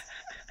performance.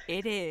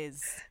 It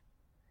is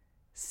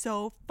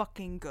so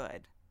fucking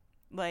good.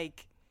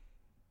 Like,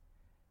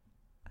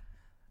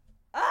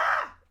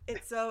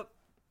 it's so...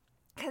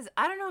 Because,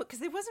 I don't know,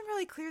 because it wasn't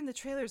really clear in the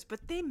trailers,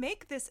 but they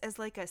make this as,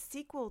 like, a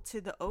sequel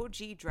to the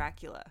OG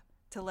Dracula,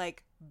 to,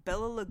 like,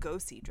 Bela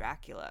Lugosi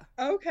Dracula.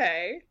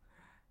 Okay.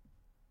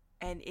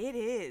 And it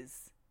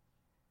is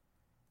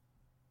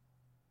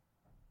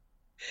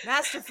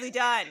masterfully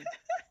done.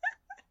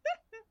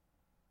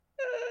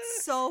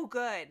 So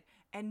good.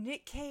 And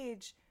Nick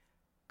Cage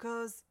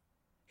goes,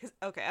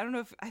 okay, I don't know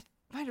if I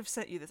might have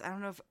sent you this. I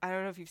don't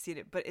know if you've seen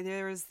it, but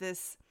there was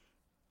this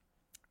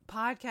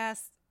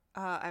podcast.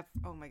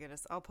 Oh my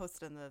goodness, I'll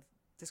post it in the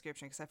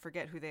description because I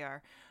forget who they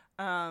are.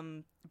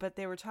 But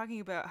they were talking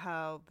about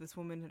how this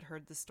woman had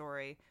heard the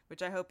story,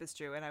 which I hope is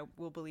true, and I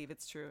will believe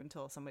it's true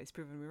until somebody's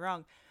proven me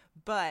wrong.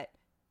 But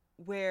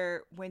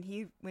when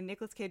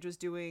Nicolas Cage was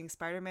doing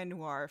Spider-Man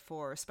Noir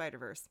for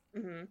Spider-Verse,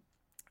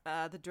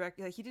 the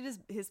director, like, he did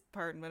his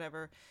part and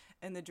whatever,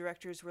 and the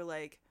directors were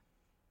like,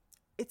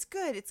 it's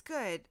good,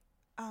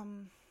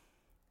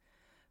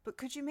 but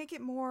could you make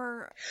it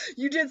more...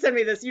 You did send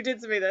me this.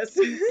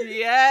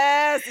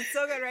 Yes, it's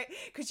so good, right?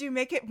 Could you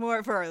make it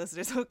more, for our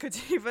listeners, but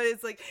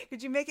it's like,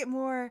 could you make it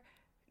more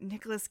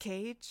Nicolas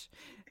Cage?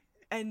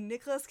 And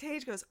Nicolas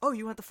Cage goes, oh,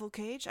 you want the full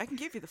cage? I can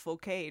give you the full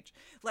cage.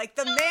 Like,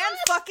 the man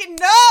fucking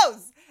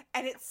knows!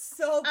 And it's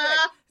so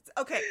good.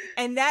 Okay,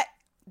 and that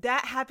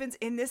happens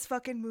in this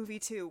fucking movie,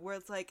 too, where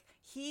it's like,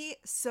 he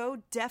so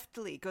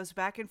deftly goes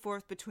back and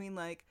forth between,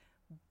 like,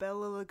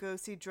 Bela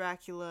Lugosi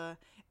Dracula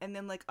and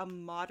then, like, a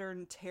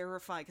modern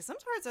terrifying, because some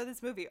parts of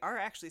this movie are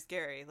actually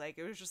scary. Like,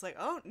 it was just like,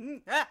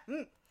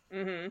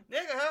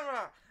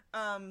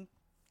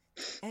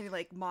 and,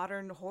 like,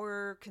 modern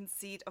horror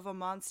conceit of a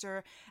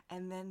monster,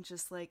 and then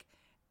just, like,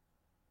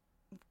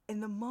 in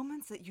the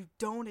moments that you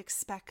don't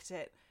expect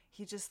it,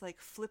 he just, like,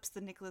 flips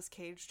the Nicolas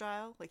Cage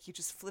style. Like, he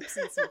just flips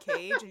in some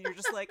cage, and you're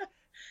just like,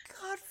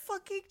 God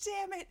fucking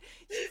damn it,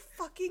 you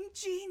fucking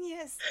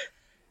genius.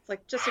 It's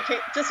like, just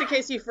in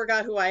case you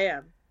forgot who I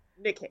am,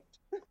 Nick Cage.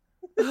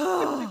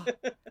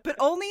 But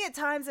only at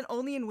times and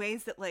only in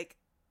ways that, like,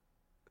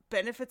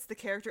 benefits the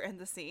character and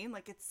the scene.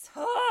 Like, it's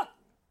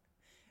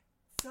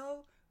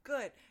so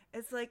good.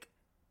 It's like,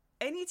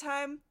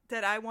 anytime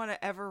that I want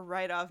to ever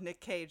write off Nick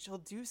Cage, he'll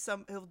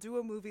do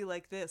a movie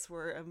like this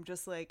where I'm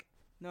just like,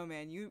 no,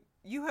 man, you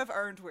have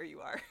earned where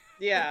you are.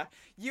 Yeah.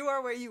 You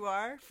are where you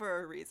are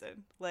for a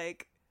reason.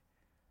 Like,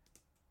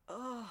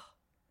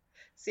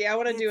 See, I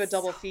want to do a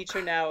double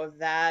feature now of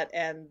that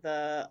and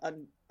the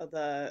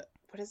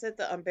what is it?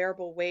 The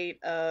Unbearable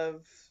Weight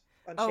of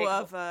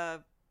of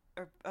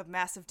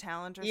Massive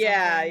Talent or something.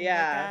 Yeah. Like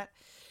that.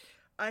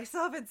 I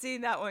still haven't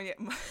seen that one yet,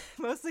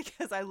 mostly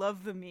because I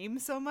love the meme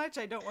so much.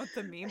 I don't want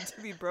the meme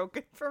to be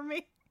broken for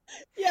me.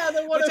 Yeah,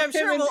 the one of him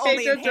and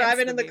Pedro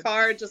driving in the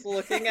car and just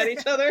looking at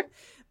each other.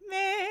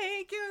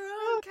 Make your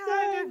own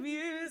kind of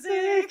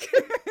music.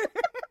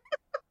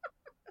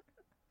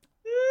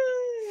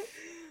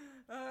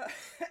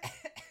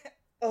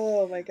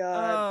 Oh my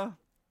god.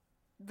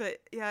 But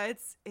yeah,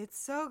 it's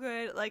so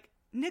good. Like,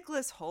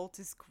 Nicholas Hoult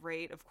is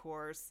great, of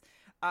course.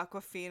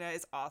 Awkwafina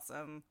is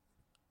awesome.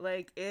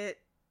 Like,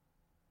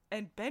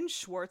 and Ben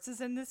Schwartz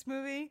is in this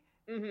movie.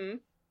 Mm-hmm.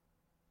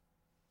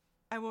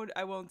 I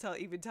won't tell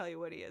you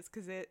what he is,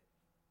 because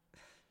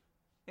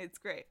it's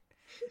great.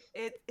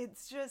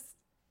 It's just,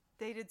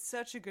 they did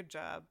such a good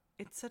job.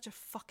 It's such a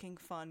fucking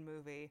fun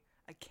movie.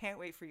 I can't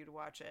wait for you to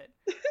watch it.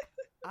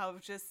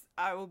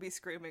 I will be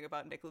screaming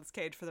about Nicolas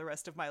Cage for the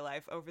rest of my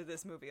life over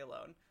this movie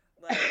alone.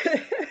 Like,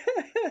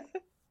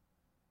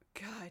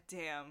 god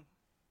damn,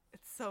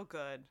 it's so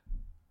good.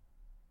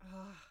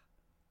 Ugh.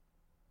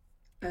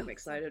 I'm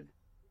excited.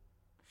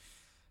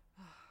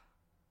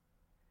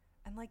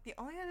 And, like, the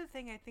only other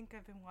thing I think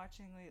I've been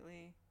watching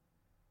lately...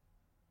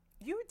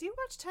 Do you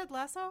watch Ted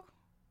Lasso?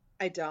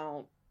 I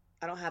don't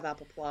have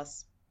Apple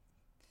Plus.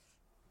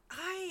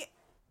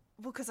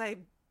 Because I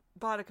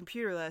bought a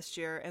computer last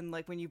year, and,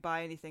 like, when you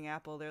buy anything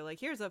Apple, they're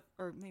like,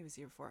 or maybe it was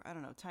the year before, I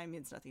don't know, time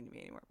means nothing to me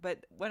anymore.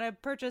 But when I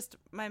purchased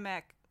my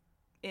Mac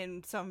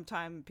in some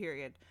time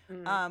period,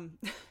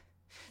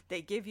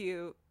 they give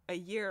you a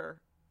year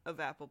of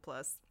Apple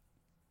Plus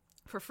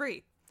for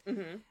free.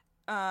 Mm-hmm.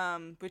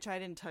 Which I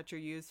didn't touch or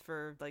use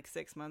for like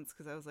 6 months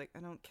because I was like, I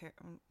don't care.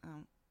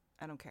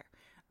 I don't care.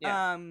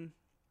 Yeah. And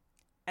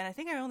I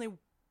think I only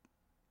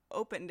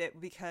opened it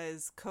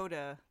because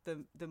Coda,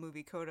 the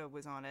movie Coda,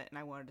 was on it, and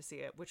I wanted to see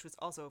it, which was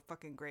also a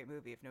fucking great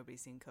movie. If nobody's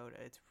seen Coda,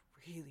 it's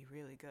really,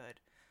 really good.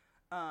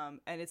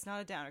 And it's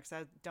not a downer because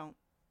I don't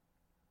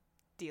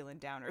deal in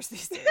downers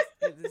these days.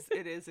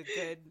 It is a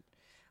good,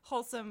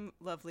 wholesome,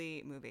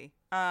 lovely movie.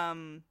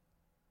 And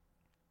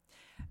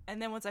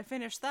then once I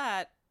finished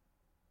that,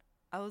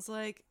 I was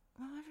like,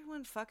 well,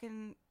 everyone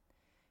fucking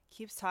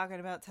keeps talking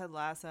about Ted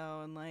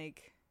Lasso, and,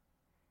 like,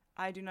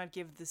 I do not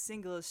give the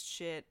singlest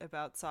shit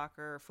about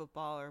soccer or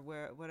football or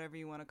whatever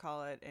you want to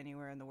call it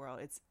anywhere in the world.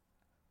 It's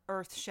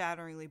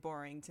earth-shatteringly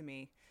boring to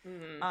me.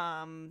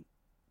 Mm-hmm.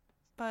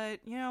 But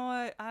you know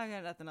what? I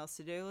got nothing else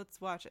to do.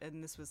 Let's watch it.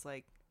 And this was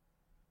like,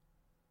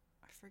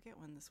 I forget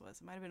when this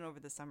was. It might have been over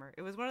the summer.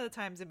 It was one of the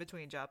times in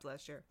between jobs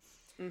last year.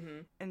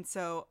 Mm-hmm. And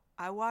so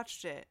I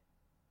watched it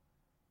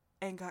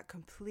and got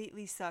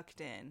completely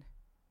sucked in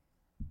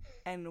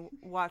and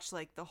watched,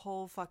 like, the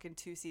whole fucking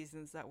 2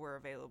 seasons that were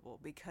available,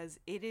 because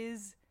it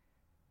is,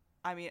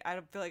 I mean, I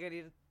don't feel like I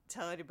need to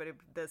tell anybody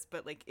this,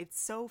 but, like, it's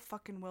so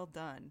fucking well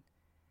done,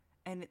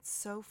 and it's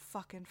so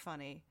fucking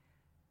funny,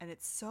 and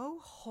it's so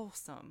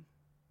wholesome.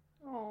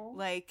 Aww.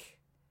 Like,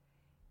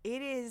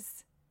 it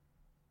is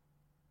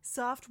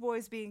soft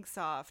boys being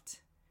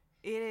soft.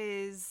 It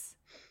is,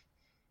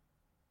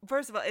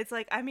 first of all, it's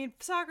like, I mean,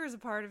 soccer is a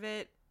part of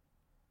it,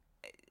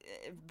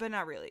 but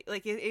not really.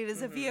 Like, it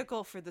is a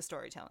vehicle for the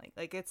storytelling.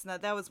 Like, it's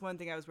not, that was one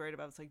thing I was worried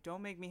about. It's like,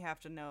 don't make me have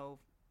to know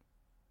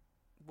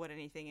what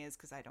anything is,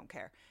 because I don't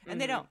care. And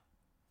they don't.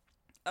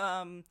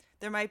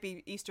 There might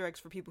be Easter eggs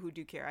for people who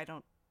do care. I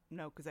don't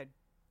know, because I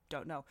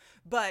don't know.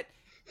 But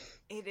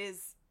it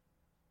is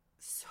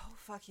so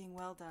fucking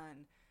well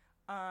done.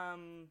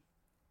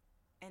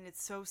 And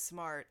it's so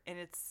smart. And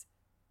it's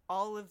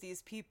all of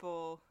these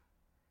people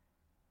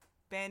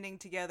banding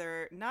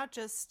together, not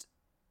just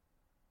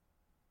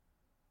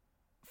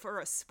for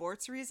a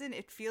sports reason.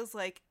 It feels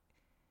like,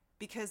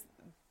 because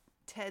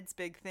Ted's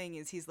big thing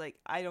is, he's like,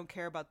 I don't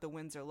care about the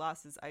wins or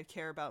losses. I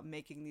care about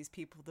making these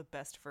people the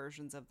best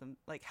versions of them,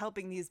 like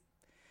helping these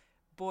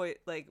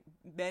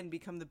men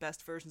become the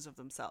best versions of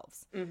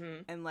themselves.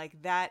 And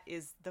like, that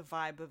is the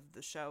vibe of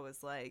the show,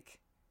 is like,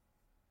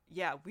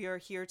 yeah, we are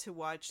here to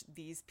watch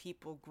these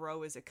people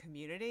grow as a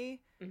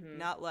community,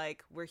 not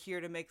like we're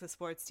here to make the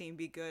sports team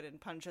be good and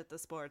punch at the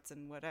sports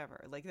and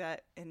whatever like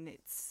that. And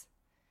it's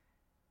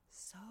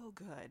so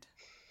good.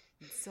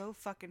 It's so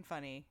fucking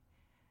funny.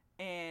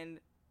 And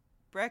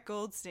Brett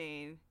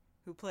Goldstein,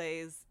 who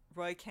plays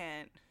Roy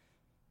Kent,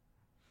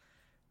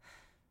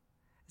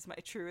 is my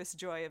truest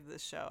joy of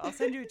this show. I'll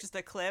send you just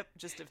a clip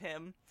just of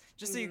him,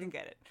 just so you can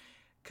get it.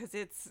 Because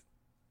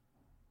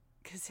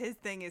his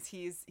thing is,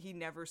 he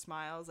never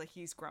smiles. Like,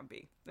 he's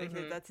grumpy.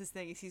 Like, that's his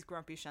thing, is he's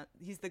grumpy.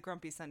 He's the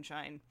grumpy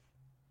sunshine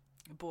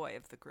boy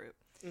of the group.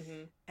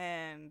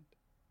 And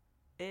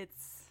I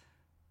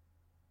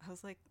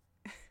was like,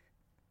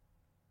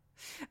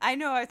 I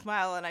know I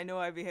smile and I know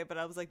I behave, but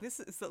I was like, this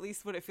is at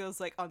least what it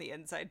feels like on the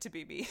inside to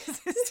be me.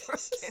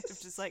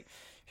 It's just like,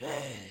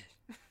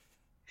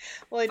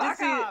 well,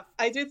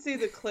 I did see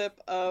the clip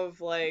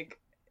of, like,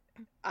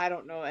 I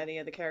don't know any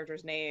of the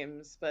characters'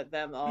 names, but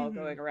them all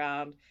going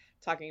around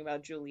talking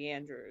about Julie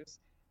Andrews.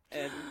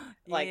 And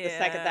like, the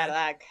second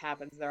that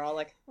happens, they're all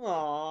like,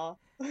 "Aw."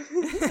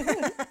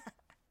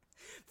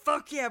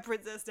 Fuck yeah,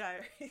 Princess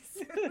Diaries.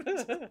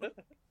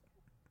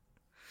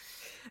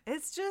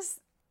 It's just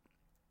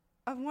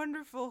a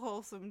wonderful,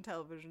 wholesome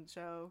television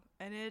show,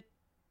 and it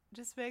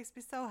just makes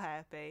me so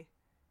happy.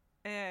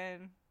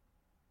 And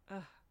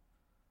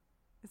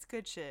it's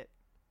good shit.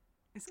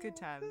 It's good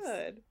times.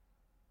 Good.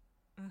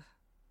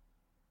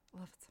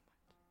 Love it so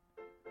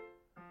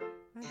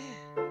much.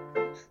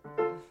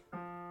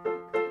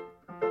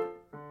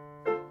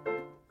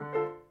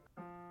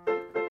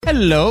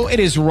 Hello, it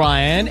is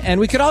Ryan, and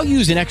we could all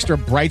use an extra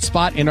bright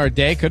spot in our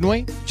day, couldn't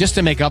we? Just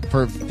to make up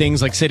for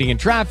things like sitting in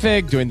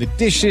traffic, doing the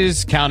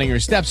dishes, counting your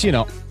steps, you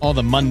know, all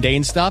the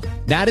mundane stuff.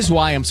 That is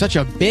why I'm such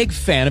a big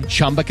fan of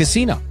Chumba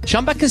Casino.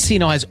 Chumba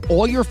Casino has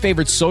all your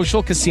favorite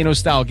social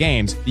casino-style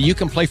games that you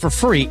can play for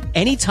free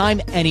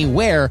anytime,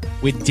 anywhere,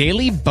 with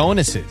daily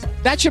bonuses.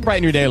 That should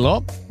brighten your day a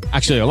little.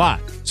 Actually, a lot.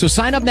 So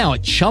sign up now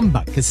at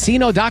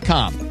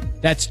ChumbaCasino.com.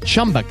 That's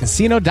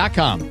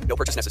ChumbaCasino.com. No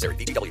purchase necessary.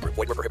 VGW Group.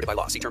 Void where prohibited by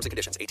law. See terms and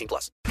conditions.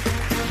 18+.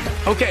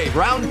 Okay,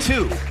 round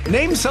two.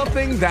 Name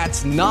something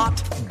that's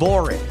not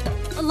boring.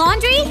 A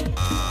laundry?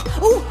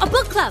 Ooh, a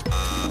book club.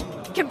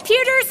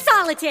 Computer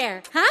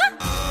solitaire, huh?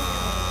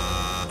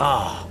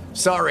 Ah, oh,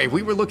 sorry.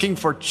 We were looking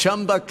for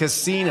Chumba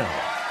Casino.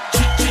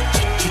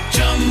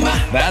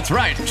 That's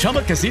right.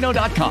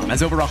 ChumbaCasino.com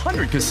has over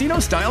 100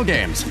 casino-style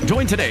games.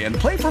 Join today and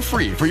play for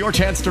free for your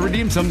chance to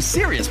redeem some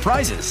serious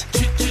prizes.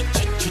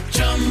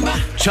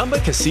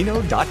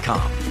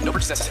 ChumbaCasino.com. No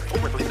purchase necessary.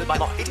 Void where prohibited by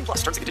law. 18+.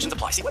 Terms and conditions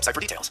apply. See website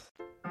for details.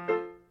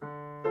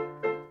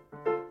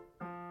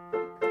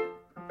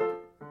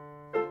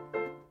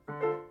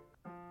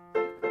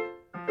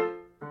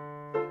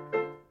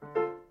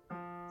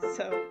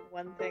 So,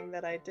 one thing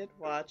that I did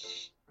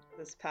watch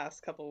this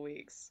past couple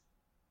weeks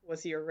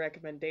was your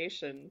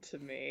recommendation to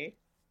me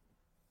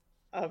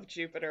of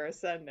Jupiter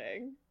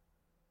Ascending.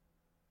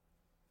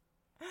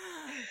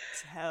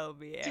 Tell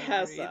me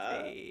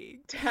everything.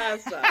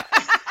 Tessa.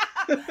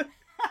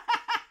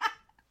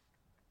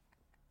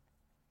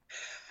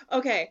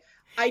 Okay,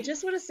 I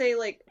just want to say,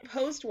 like,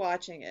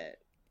 post-watching it,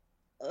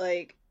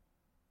 like,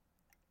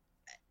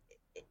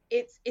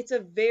 it's a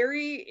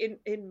very,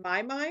 in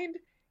my mind,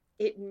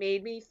 it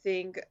made me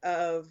think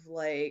of,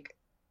 like,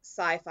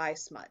 sci-fi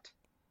smut.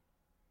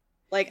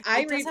 Like,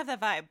 it does have that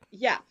vibe.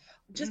 Yeah.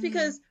 Just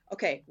because,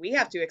 okay, we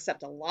have to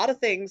accept a lot of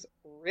things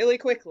really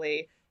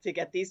quickly to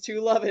get these two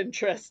love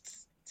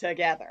interests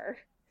together.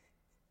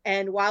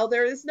 And while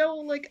there is no,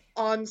 like,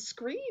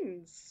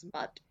 on-screen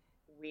smut,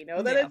 we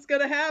know that it's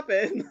gonna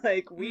happen.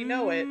 Like, we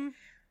know it.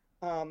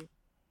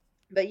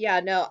 But yeah,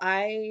 no,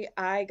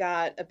 I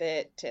got a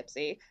bit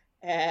tipsy,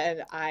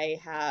 and I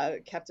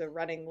have kept a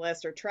running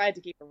list, or tried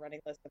to keep a running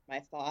list of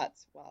my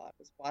thoughts while I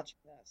was watching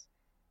this.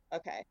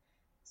 Okay.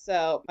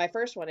 So my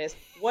first one is,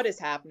 what is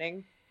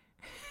happening?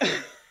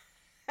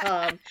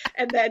 And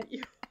then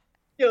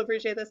you'll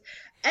appreciate this.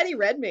 Eddie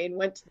Redmayne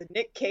went to the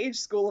Nick Cage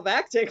School of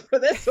Acting for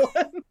this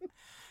one.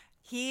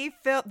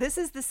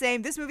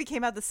 This movie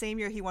came out the same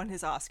year he won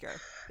his Oscar.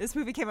 This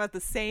movie came out the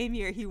same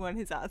year he won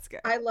his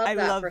Oscar. I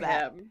love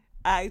that. Him.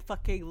 I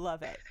fucking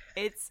love it.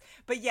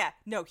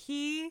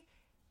 He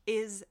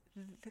is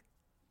the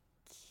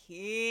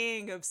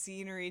king of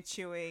scenery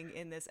chewing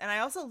in this. And I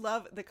also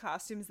love the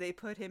costumes they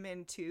put him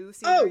in too.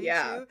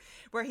 Chew,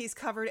 where he's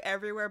covered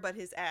everywhere but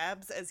his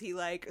abs as he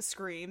like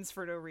screams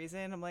for no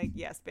reason. I'm like,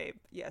 yes, babe.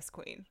 Yes,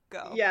 queen.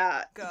 Go.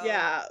 Yeah. Go.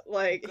 Yeah.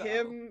 Like Go.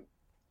 Him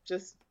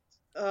just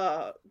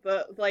the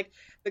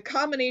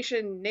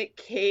combination Nick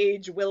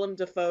Cage, Willem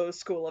Dafoe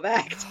school of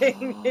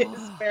acting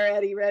is where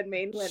Eddie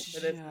Redmayne went for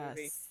this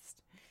movie.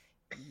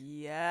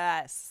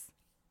 Yes.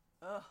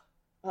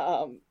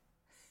 Ugh.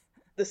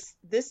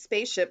 This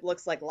spaceship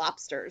looks like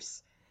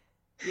lobsters.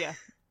 Yeah.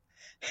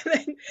 And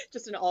then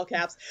just in all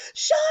caps,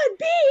 Sean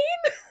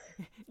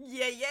Bean.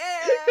 Yeah.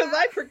 Because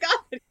I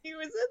forgot that he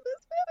was in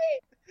this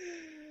movie.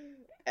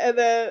 And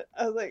then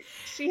I was like,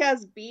 she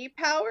has bee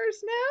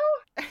powers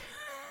now.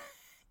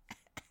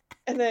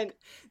 And then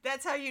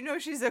that's how you know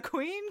she's a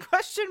queen? ?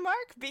 Because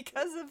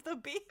of the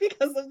bees.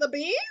 Because of the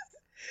bees?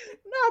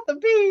 Not the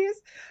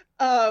bees.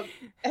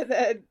 And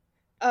then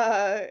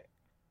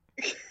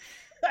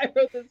I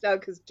wrote this down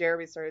because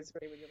Jeremy started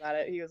screaming about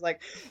it. He was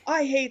like,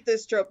 I hate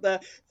this trope,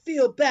 the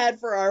feel bad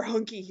for our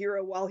hunky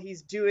hero while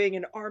he's doing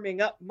an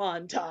arming up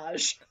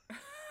montage.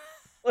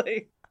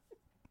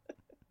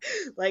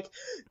 like,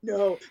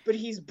 no, but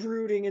he's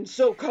brooding and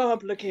so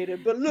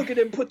complicated, but look at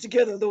him put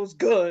together those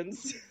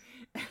guns.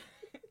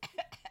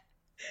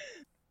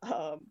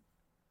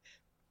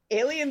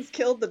 Aliens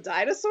killed the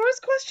dinosaurs? ?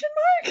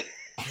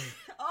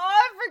 Oh,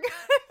 I forgot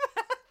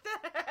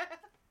about that.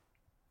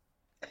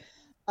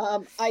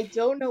 I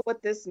don't know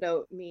what this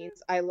note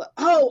means. I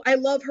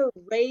love her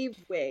rave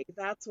wig.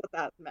 That's what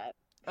that meant.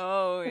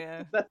 Oh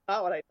yeah. That's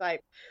not what I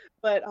typed.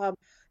 But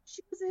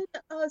she was in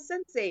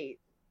Sense8.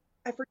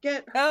 I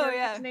forget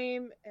her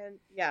name, and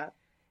yeah.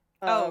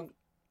 Oh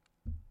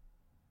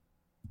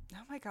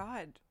my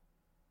god.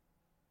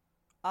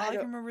 All I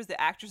can remember is the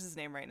actress's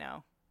name right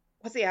now.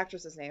 What's the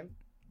actress's name?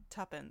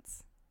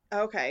 Tuppence.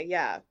 Okay,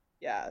 yeah.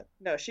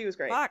 No, she was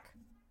great. Fuck.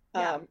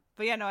 Yeah.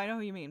 But yeah, no, I know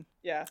who you mean.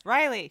 Yeah.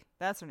 Riley.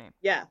 That's her name.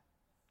 Yeah.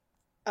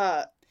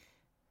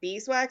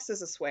 Beeswax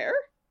is a swear?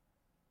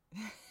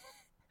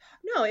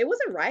 No, it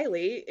wasn't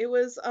Riley. It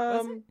was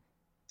the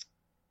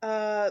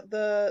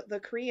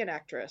Korean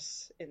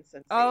actress in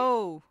Sense8.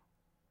 Oh,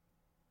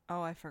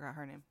 I forgot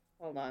her name.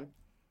 Hold on.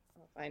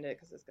 I'll find it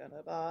because it's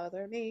gonna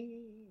bother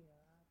me.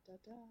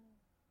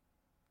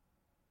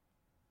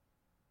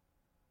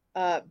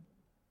 Bae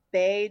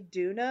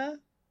Doona?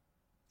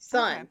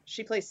 Sun. Okay.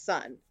 She plays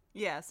Sun.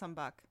 Yeah,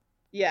 Sunbuk.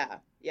 Yeah.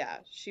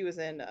 She was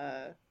in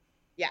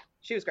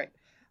she was great.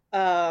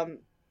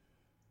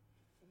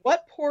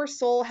 What poor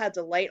soul had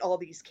to light all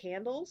these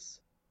candles?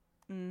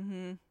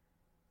 Mm-hmm.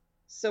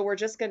 So we're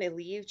just gonna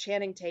leave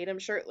Channing Tatum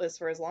shirtless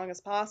for as long as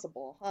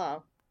possible, huh?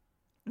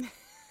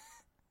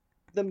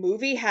 The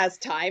movie has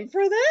time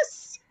for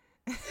this?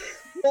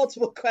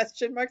 Multiple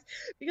question marks.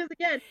 Because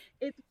again,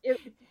 it's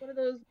one of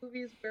those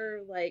movies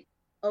where like,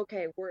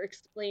 okay, we're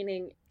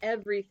explaining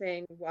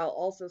everything while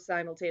also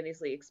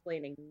simultaneously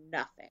explaining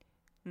nothing.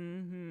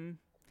 Mm-hmm.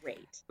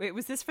 Great. Wait,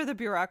 was this for the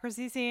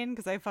bureaucracy scene?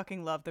 Because I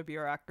fucking love the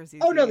bureaucracy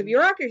scene. Oh no, the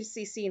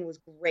bureaucracy scene was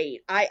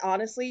great. I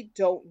honestly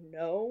don't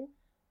know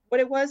what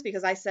it was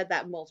because I said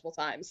that multiple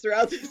times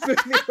throughout this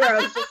movie where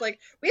I was just like,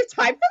 we have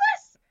time for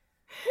this?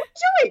 What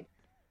are you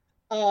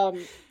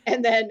doing?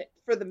 And then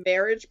for the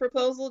marriage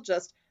proposal,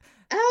 just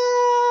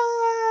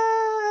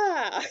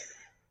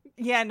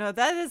Yeah, no,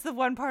 that is the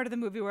one part of the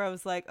movie where I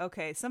was like,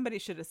 okay, somebody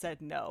should have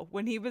said no.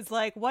 When he was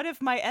like, what if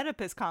my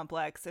Oedipus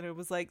complex? And it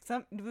was like,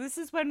 this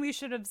is when we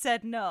should have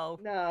said no.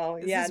 No,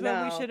 This is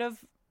when we should have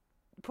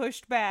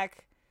pushed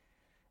back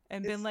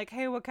and been like,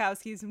 hey,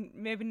 Wachowskis,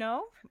 maybe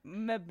no?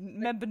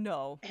 Maybe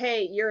no.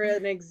 Hey, you're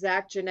an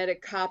exact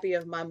genetic copy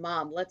of my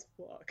mom. Let's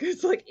fuck.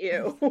 It's like,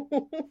 ew.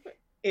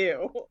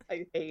 Ew.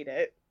 I hate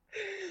it.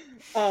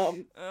 Oh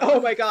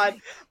my god.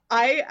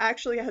 I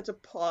actually had to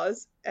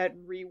pause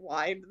and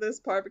rewind this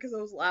part because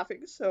I was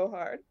laughing so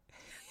hard.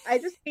 I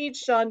just need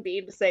Sean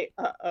Bean to say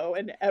uh-oh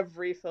in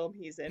every film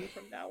he's in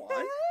from now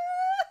on.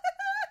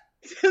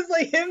 Just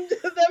like them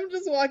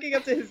just walking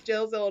up to his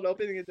jail cell and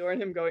opening the door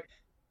and him going,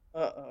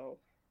 uh-oh.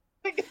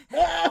 It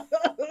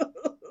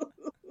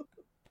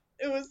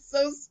was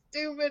so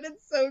stupid and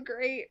so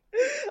great.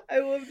 I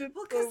loved it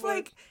so much.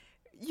 Like,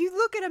 you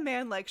look at a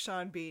man like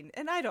Sean Bean,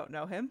 and I don't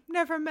know him,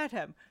 never met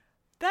him.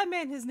 That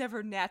man has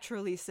never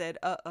naturally said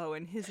uh-oh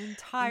in his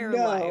entire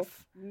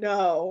life.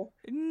 No.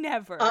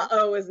 Never.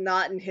 Uh-oh is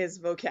not in his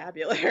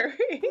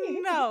vocabulary.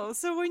 No.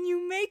 So when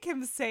you make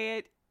him say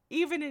it,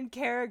 even in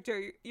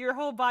character, your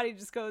whole body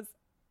just goes,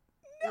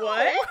 no.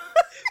 What?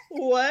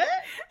 What?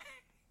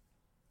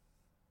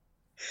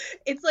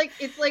 It's like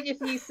if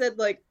he said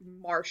like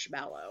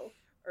marshmallow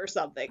or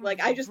something.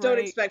 Like I just don't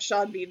expect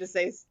Sean Bean to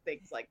say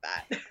things like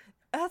that.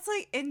 That's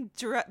like in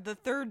the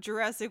third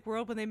Jurassic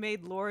World when they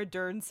made Laura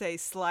Dern say,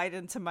 "Slide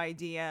into my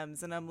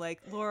DMs." And I'm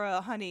like,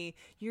 Laura, honey,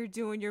 you're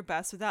doing your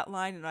best with that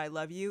line and I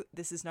love you.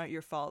 This is not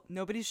your fault.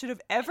 Nobody should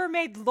have ever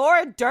made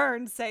Laura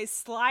Dern say,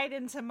 "Slide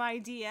into my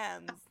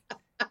DMs."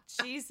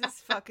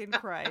 Jesus fucking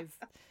Christ.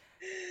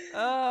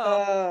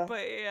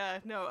 But yeah,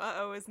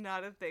 no, is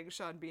not a thing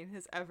Sean Bean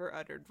has ever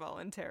uttered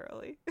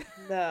voluntarily.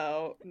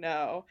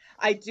 No.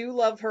 I do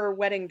love her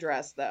wedding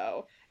dress,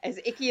 though. As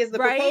icky as the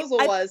proposal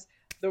was,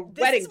 the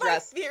wedding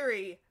dress. This is my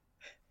theory.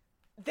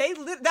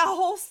 That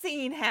whole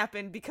scene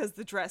happened because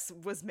the dress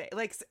was made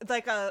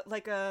like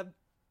a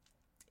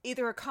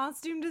either a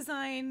costume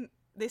design.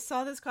 They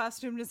saw this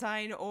costume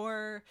design,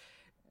 or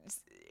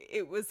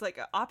it was like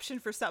an option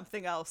for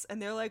something else,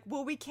 and they're like,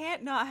 well, we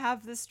can't not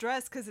have this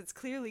dress because it's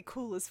clearly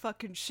cool as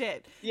fucking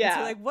shit. Yeah.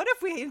 So like, what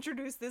if we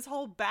introduce this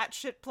whole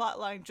batshit plot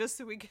line just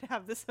so we can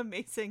have this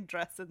amazing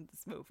dress in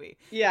this movie?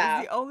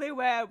 Yeah. It's the only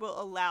way I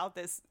will allow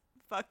this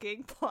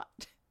fucking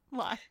plot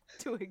line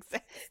to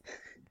exist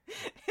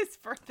is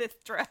for this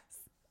dress.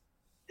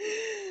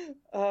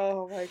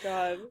 Oh my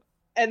god.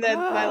 And then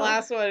my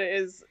last one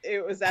is,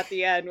 it was at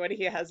the end when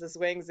he has his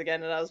wings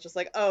again, and I was just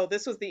like, oh,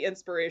 this was the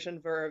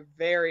inspiration for a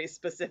very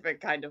specific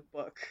kind of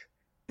book.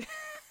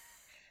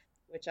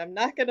 Which I'm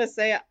not going to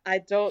say I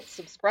don't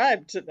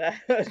subscribe to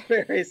that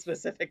very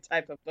specific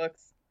type of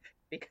books,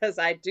 because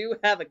I do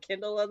have a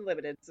Kindle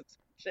Unlimited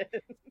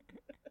subscription.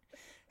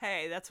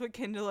 Hey, that's what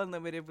Kindle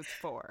Unlimited was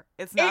for.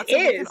 It's not so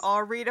we can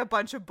all read a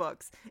bunch of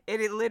books.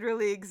 It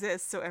literally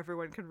exists so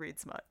everyone can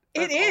read smut.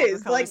 It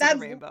is like that's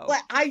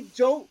like, I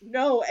don't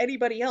know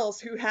anybody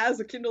else who has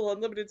a Kindle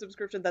Unlimited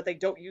subscription that they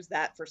don't use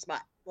that for smut.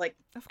 Like,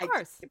 of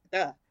course,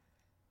 yeah,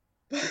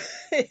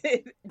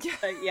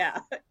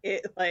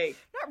 it like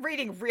not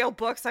reading real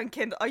books on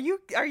Kindle. Are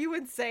you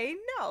insane?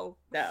 No.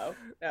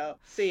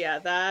 So yeah,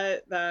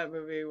 that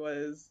movie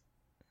was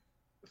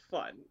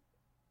fun.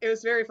 It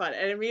was very fun.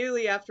 And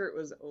immediately after it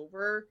was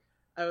over,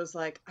 I was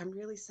like, I'm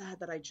really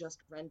sad that I just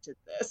rented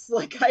this.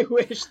 Like, I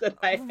wish that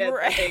I had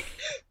like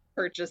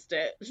purchased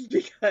it,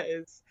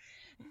 because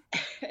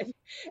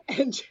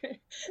and Jeremy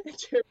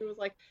was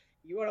like,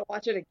 you want to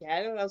watch it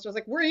again? And I was just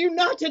like, were you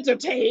not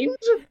entertained?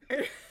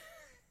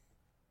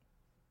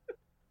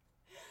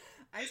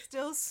 I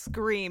still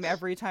scream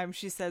every time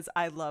she says,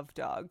 I love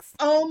dogs.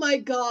 Oh my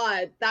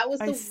god. That was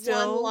the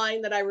one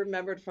line that I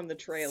remembered from the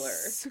trailer.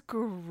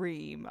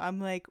 Scream.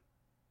 I'm like,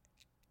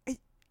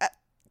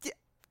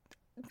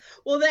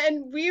 well,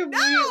 then we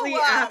immediately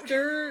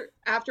after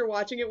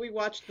watching it, we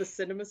watched the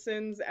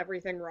CinemaSins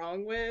Everything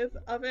Wrong With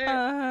of it.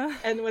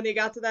 And when they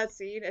got to that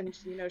scene and,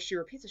 you know, she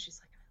repeats it, she's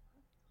like,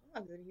 I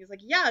love dogs. And he's like,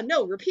 yeah,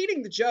 no,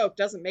 repeating the joke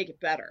doesn't make it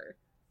better.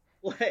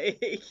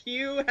 Like,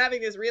 you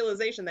having this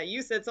realization that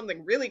you said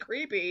something really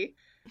creepy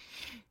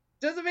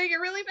doesn't make it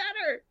really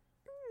better.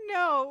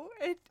 No,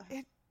 it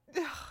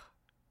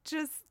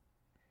just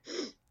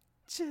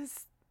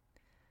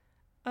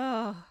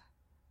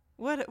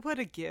what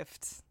a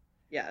gift.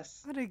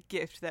 Yes. What a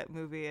gift that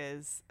movie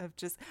is of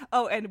just...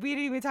 Oh, and we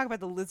didn't even talk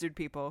about the lizard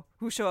people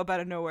who show up out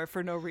of nowhere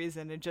for no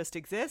reason and just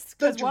exist.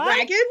 The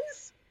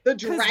dragons? The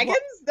dragons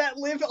that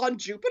live on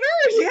Jupiter?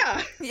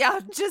 Yeah.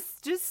 Yeah,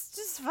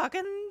 just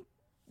fucking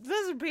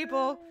lizard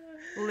people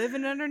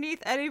living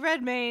underneath Eddie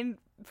Redmayne.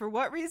 For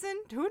what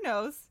reason? Who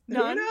knows?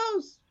 None. Who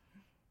knows?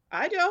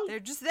 I don't. They're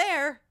just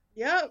there.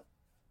 Yep.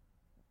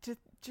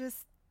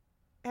 Just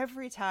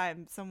every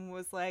time someone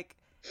was like...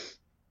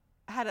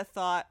 had a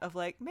thought of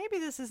like, maybe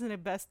this isn't the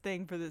best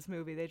thing for this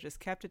movie, they just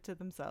kept it to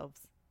themselves.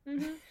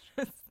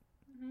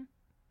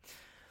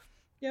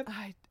 Yep.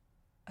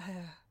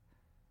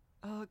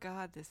 Oh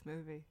god, this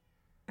movie.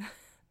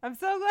 I'm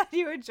so glad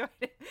you enjoyed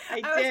it.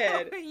 I was did.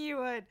 hoping you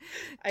would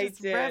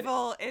just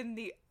revel in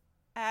the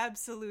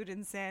absolute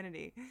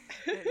insanity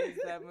that is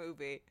that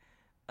movie.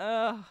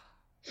 Oh,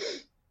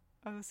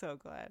 I'm so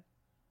glad.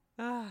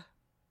 I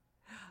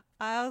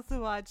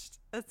also watched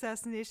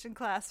Assassination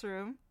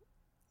Classroom.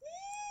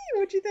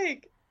 What'd you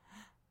think?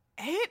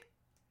 It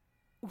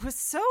was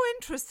so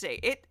interesting.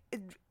 It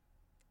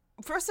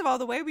first of all,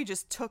 the way we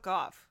just took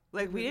off.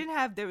 Like, we didn't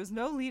have, there was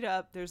no lead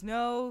up. There's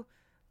no,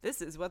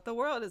 this is what the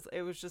world is.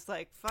 It was just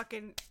like,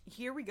 fucking,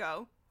 here we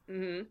go.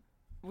 Mm-hmm.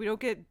 We don't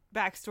get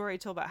backstory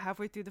till about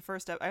halfway through the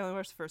first episode. I only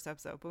watched the first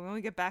episode, but we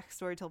only get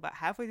backstory till about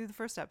halfway through the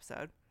first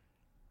episode.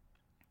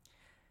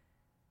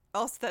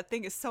 Also, that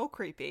thing is so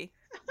creepy.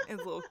 His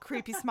little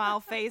creepy smile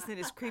face and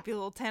his creepy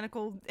little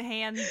tentacle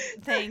hand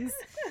things.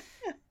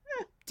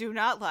 Do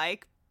not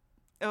like.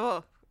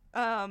 Oh,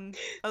 at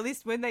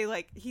least when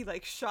they he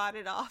shot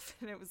it off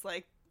and it was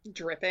like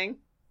dripping.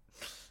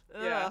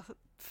 Yeah,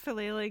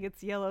 flailing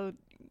its yellow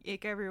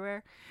ink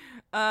everywhere.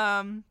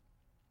 But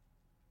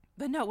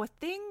no, what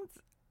things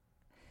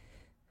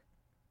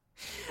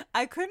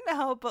I couldn't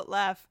help but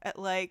laugh at,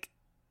 like,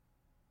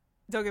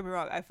 don't get me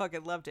wrong, I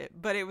fucking loved it,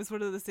 but it was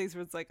one of those things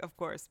where it's like, of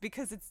course,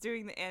 because it's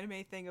doing the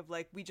anime thing of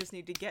like, we just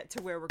need to get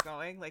to where we're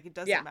going. Like, it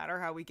doesn't matter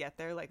how we get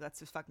there. Like, let's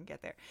just fucking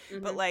get there.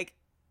 Mm-hmm. But like,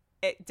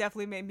 it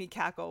definitely made me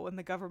cackle when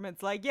the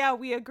government's like, yeah,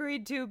 we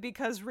agreed to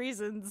because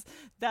reasons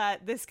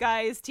that this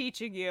guy is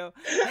teaching you.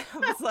 And I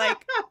was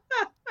like,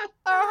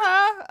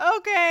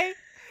 okay.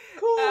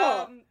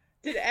 Cool.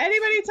 Did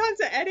anybody talk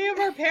to any of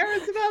our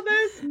parents about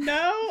this?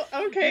 No?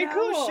 Okay, no,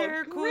 cool.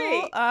 Sure,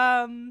 Great.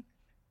 Cool.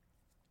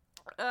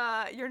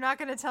 You're not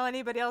going to tell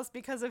anybody else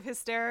because of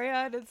hysteria.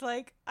 And it's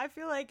like, I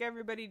feel like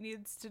everybody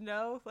needs to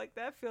know. Like,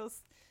 that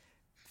feels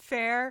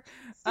fair.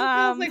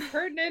 Feels like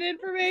pertinent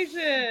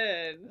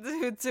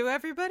information. To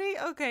everybody?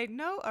 Okay,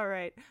 no? All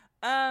right.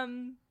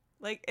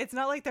 Like, it's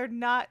not like they're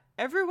not,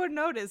 everyone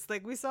noticed.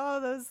 Like, we saw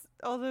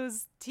all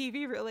those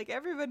TV, like,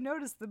 everyone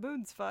noticed the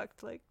moon's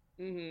fucked. Like,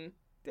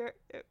 they're,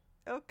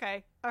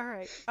 okay, all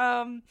right.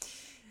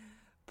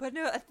 But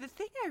no, the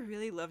thing I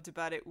really loved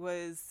about it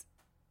was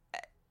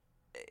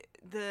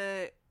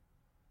the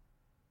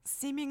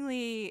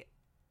seemingly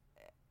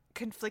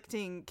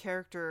conflicting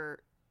character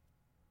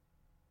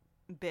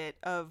bit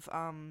of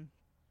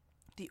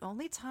the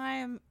only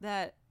time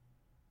that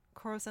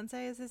Koro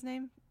Sensei is his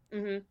name,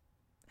 the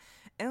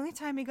only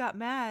time he got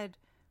mad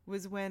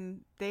was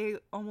when they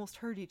almost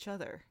hurt each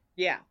other.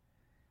 Yeah,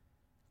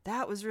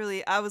 that was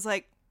really, I was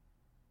like,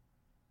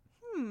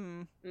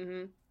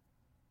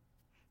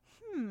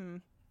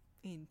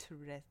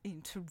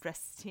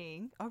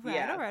 interesting. All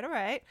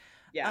right.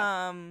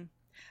 Yeah.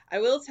 I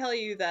will tell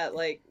you that,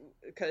 like,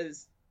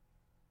 because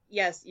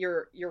yes,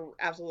 you're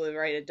absolutely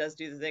right. It does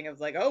do the thing of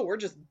like, oh, we're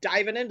just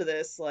diving into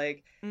this,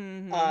 like,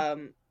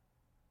 and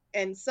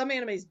some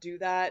animes do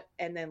that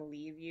and then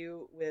leave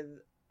you with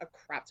a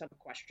crap ton of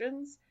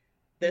questions.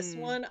 This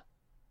one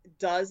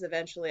does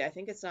eventually. I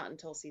think it's not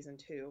until season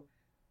 2,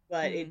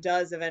 but it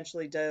does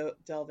eventually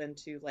delve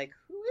into, like,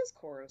 who is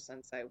Koro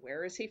Sensei?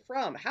 Where is he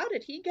from? How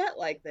did he get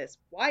like this?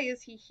 Why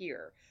is he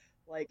here?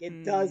 Like,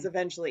 it does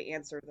eventually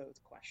answer those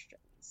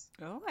questions.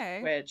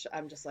 Okay. Which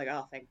I'm just like,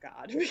 oh, thank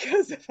God.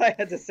 Because if I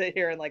had to sit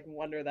here and, like,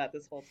 wonder that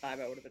this whole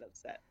time, I would have been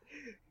upset.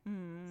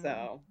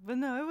 So. But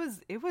no,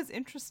 it was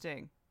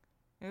interesting.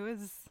 It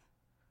was...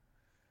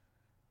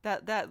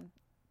 That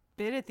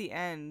bit at the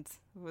end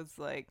was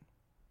like,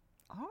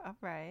 oh, all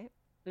right.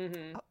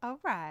 All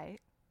right.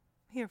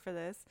 Here for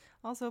this.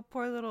 Also,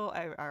 poor little,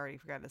 I already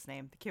forgot his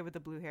name. The kid with the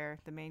blue hair,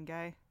 the main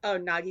guy. Oh,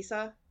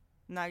 Nagisa?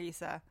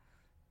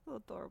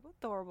 Little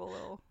adorable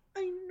little.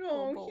 I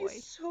know, little boy.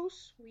 He's so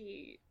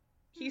sweet.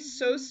 He's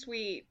so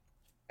sweet.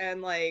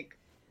 And, like,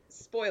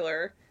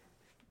 spoiler,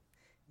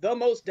 the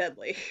most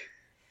deadly.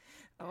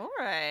 All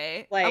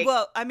right. Like,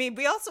 well, I mean,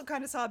 we also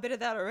kind of saw a bit of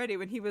that already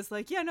when he was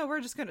like, yeah, no,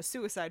 we're just going to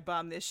suicide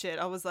bomb this shit.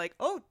 I was like,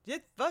 oh,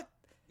 fuck.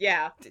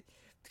 Yeah.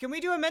 Can we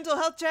do a mental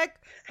health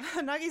check?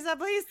 Nagisa,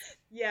 please?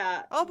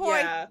 Yeah. Oh, boy.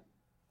 Yeah.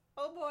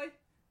 Oh, boy.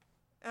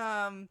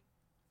 Oh,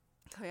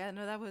 yeah,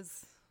 no, it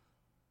was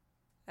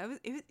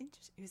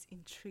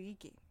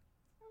intriguing.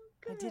 Oh,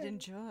 I did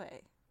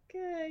enjoy.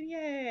 Good,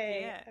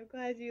 yay. Yeah. I'm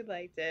glad you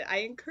liked it. I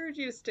encourage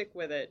you to stick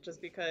with it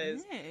just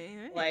because,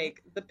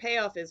 like, the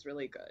payoff is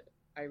really good.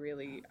 I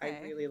really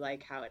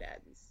like how it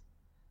ends.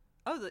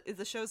 Oh,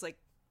 the show's like...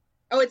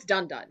 Oh, it's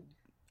done.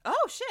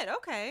 Oh, shit,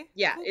 okay.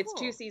 Yeah, cool, it's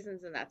 2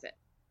 seasons and that's it.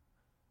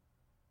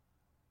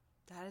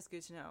 That is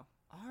good to know.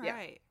 All Yeah.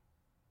 right.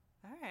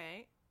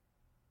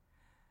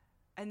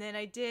 And then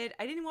I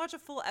didn't watch a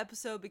full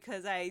episode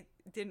because I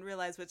didn't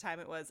realize what time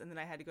it was, and then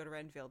I had to go to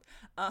Renfield.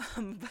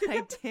 But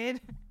I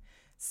did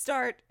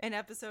start an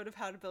episode of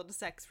How to Build a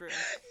Sex Room.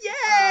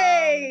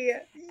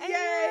 Yay!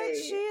 And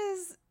she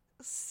is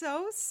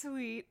so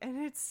sweet, and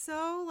it's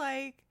so,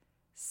 like,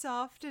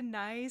 soft and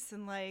nice,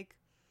 and, like,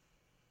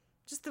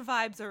 just the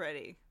vibes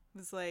already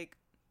was like,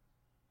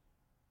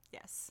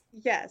 yes.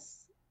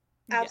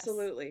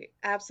 Absolutely.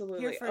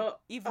 Here for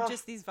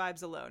just these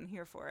vibes alone.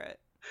 Here for it.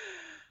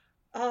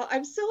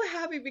 I'm so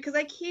happy because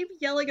I keep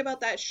yelling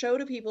about that show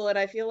to people, and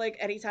I feel like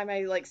anytime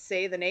I, like,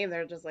 say the name,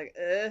 they're just like,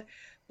 ugh.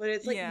 But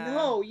it's like,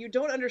 no, you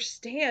don't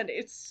understand.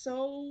 It's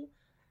so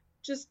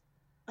just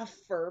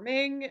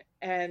affirming,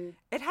 and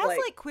it has,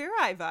 like, Queer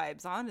Eye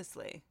vibes,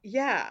 honestly.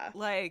 Yeah.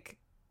 Like,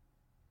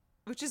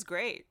 which is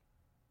great.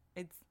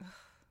 It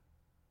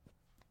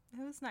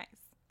was nice.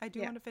 I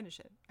do want to finish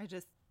it.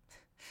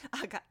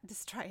 I got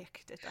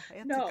distracted. I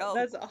had to go.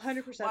 That's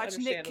 100% watch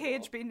Nick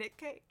Cage be Nick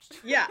Cage.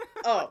 Yeah.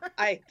 Oh,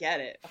 I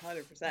get it.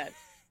 100%.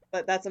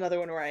 But that's another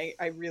one where I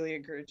really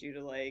encourage you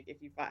to, like,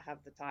 if you have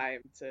the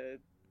time to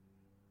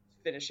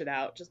finish it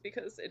out, just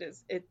because it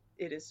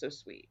is so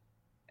sweet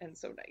and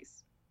so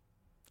nice.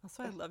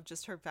 Also, I love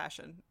just her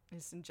fashion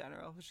just in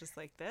general. It's just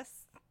like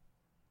this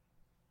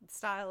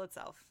style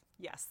itself.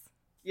 Yes.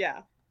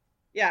 Yeah.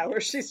 Yeah, where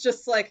she's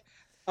just like,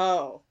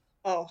 oh,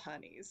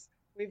 honeys,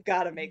 we've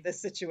got to make this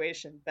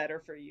situation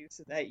better for you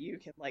so that you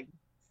can, like,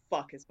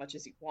 fuck as much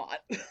as you want.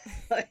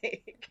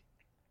 Like,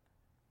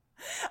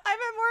 I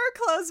meant more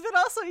clothes, but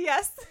also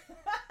yes.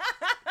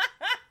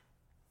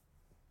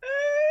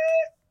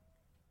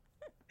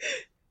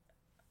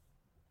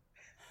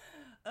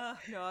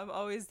 No, I'm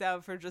always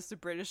down for just a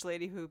British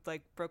lady who,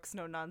 like, brooks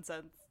no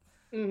nonsense.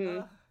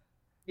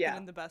 Yeah.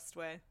 In the best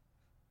way.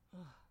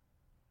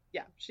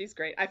 Yeah, she's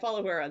great. I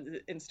follow her on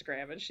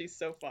Instagram, and she's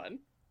so fun.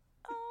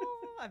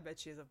 I bet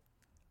she's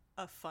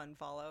a fun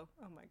follow.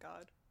 Oh my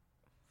god.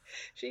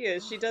 She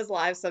is. She does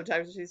live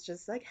sometimes. She's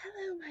just like,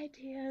 "Hello, my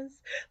dears."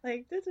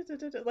 Like,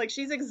 like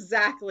she's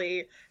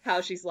exactly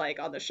how she's like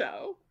on the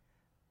show.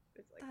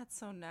 It's like, that's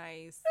so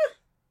nice.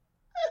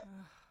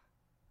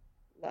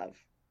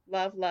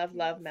 love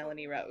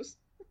Melanie Rose.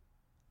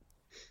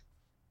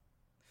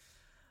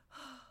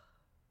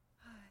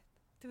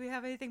 Do we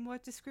have anything more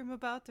to scream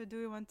about, or do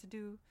we want to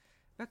do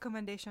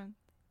recommendation?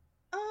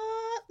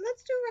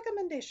 Let's do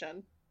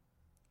recommendation.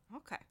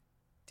 Okay.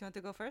 Do you want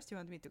to go first? Do you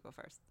want me to go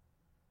first?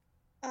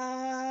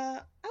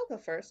 I'll go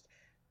first.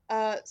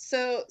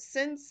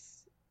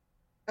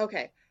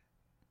 Okay,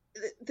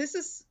 this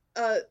is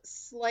a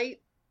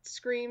slight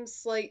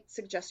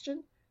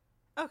suggestion.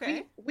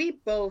 Okay. We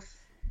both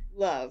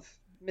love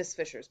Miss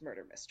Fisher's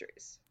murder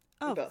mysteries.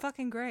 Oh,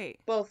 fucking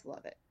great. Both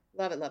love it.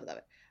 Love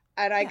it.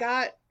 And I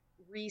got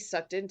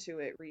re-sucked into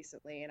it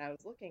recently, and I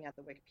was looking at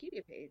the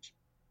Wikipedia page.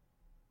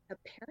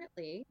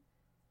 Apparently,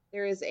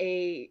 there is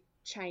a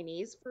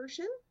Chinese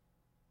version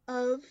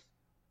of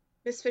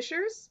Miss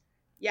Fisher's.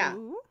 Yeah.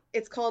 Ooh.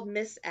 It's called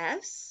Miss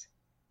S.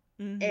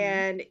 Mm-hmm.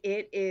 And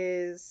it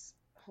is...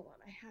 Hold on,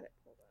 I had it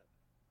pulled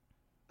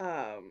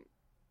up.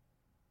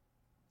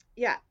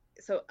 Yeah.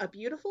 So, a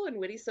beautiful and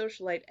witty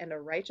socialite and a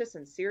righteous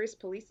and serious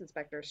police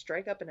inspector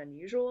strike up an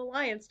unusual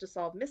alliance to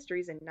solve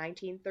mysteries in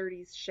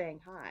 1930s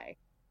Shanghai.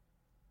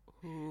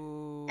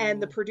 Ooh.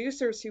 And the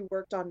producers who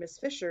worked on Miss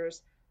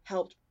Fisher's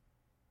helped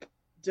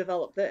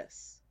develop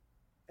this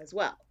as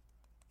well.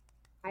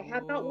 I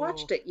have not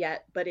watched it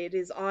yet, but it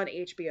is on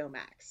HBO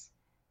Max.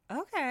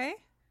 Okay.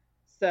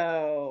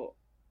 So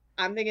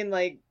I'm thinking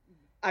like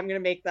I'm going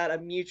to make that a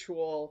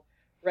mutual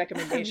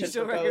recommendation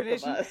for both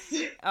of us.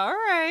 All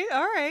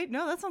right.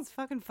 No, that sounds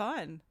fucking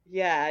fun.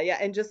 Yeah.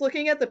 And just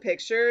looking at the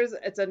pictures,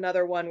 it's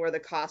another one where the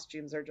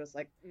costumes are just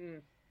like,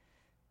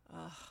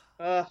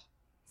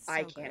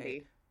 eye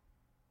candy.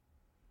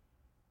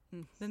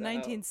 The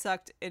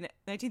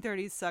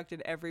 1930s sucked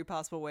in every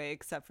possible way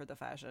except for the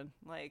fashion.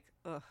 Like,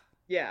 ugh.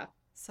 Yeah.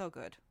 So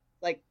good.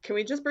 Like, can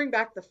we just bring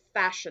back the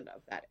fashion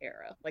of that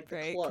era? Like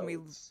the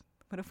clothes.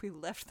 What if we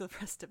left the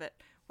rest of it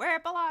where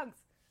it belongs?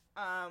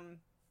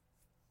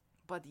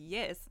 But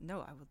yes,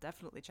 no, I will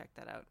definitely check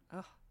that out.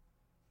 Oh,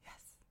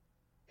 yes.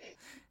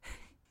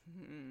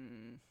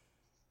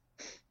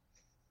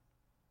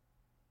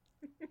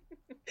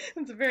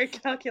 It's a very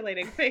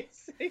calculating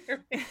face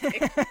you're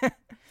making.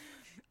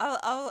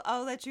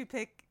 I'll let you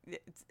pick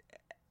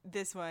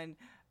this one.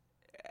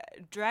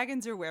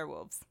 Dragons or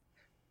werewolves?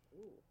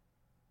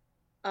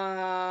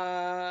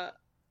 Let's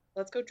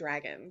go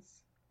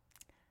dragons.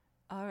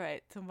 All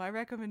right. So my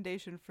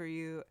recommendation for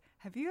you: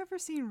 have you ever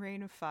seen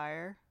Reign of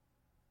Fire?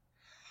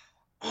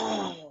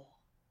 Oh,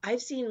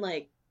 I've seen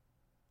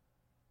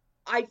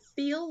I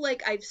feel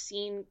like I've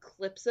seen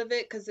clips of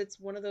it because it's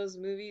one of those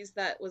movies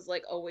that was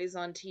like always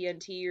on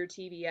TNT or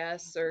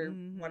TBS or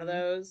one of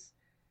those.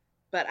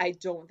 But I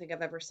don't think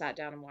I've ever sat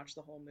down and watched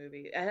the whole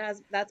movie.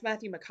 That's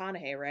Matthew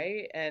McConaughey,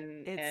 right?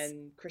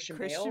 And Christian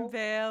Bale. Christian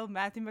Bale,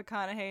 Matthew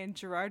McConaughey, and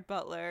Gerard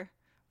Butler,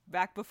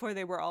 back before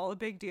they were all a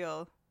big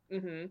deal.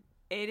 Mm-hmm.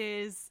 It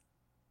is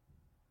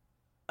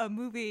a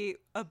movie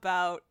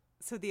about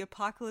the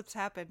apocalypse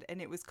happened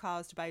and it was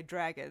caused by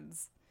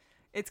dragons.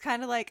 It's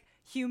kind of like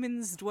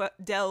humans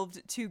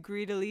delved too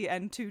greedily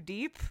and too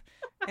deep.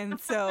 And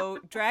so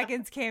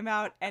dragons came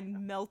out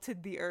and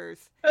melted the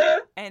earth.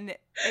 And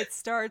it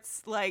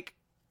starts like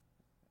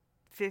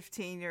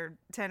 10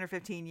 or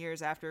 15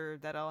 years after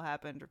that all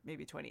happened, or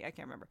maybe 20, I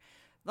can't remember.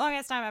 Long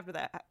ass time after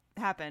that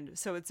happened.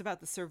 So it's about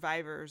the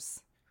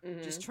survivors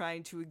just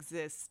trying to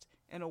exist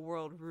in a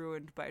world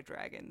ruined by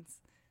dragons.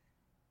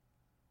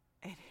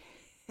 And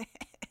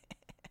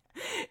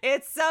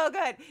it's so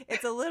good.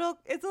 It's a little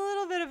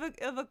bit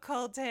of a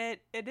cult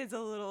hit. It is a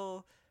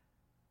little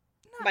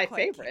my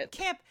favorite.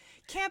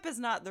 Camp is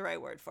not the right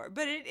word for it,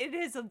 but it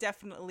is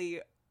definitely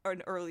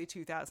an early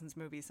 2000s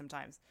movie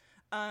sometimes.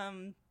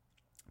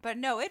 But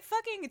no, it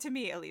fucking, to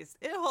me at least,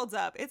 it holds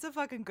up. It's a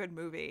fucking good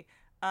movie.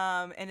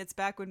 And it's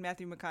back when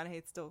Matthew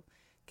McConaughey still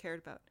cared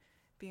about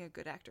being a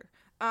good actor.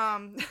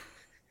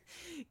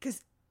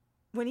 Because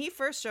when he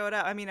first showed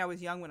up, I mean, I was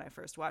young when I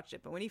first watched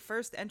it, but when he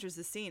first enters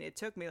the scene, it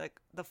took me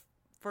like the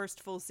first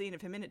full scene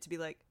of him in it to be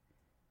like,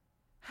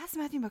 that's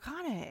Matthew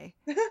McConaughey.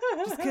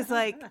 Just because,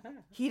 like,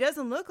 he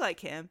doesn't look like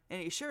him,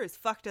 and he sure as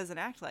fuck doesn't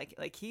act like it.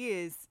 Like, he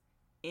is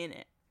in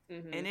it.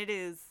 Mm-hmm. And it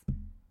is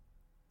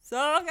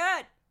so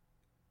good.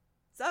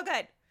 So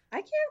good. I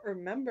can't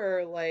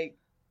remember, like,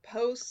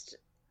 post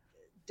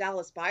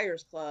Dallas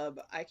Buyers Club,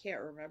 I can't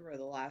remember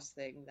the last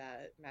thing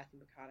that Matthew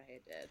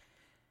McConaughey did.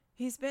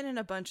 He's been in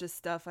a bunch of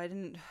stuff. I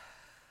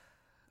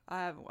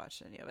haven't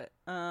watched any of it.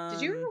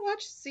 Did you ever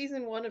watch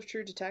season 1 of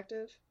True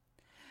Detective?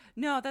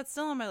 No, that's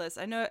still on my list.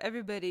 I know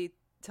everybody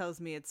tells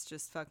me it's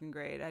just fucking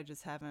great. I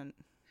just haven't.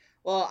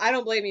 Well, I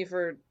don't blame you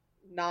for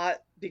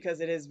not,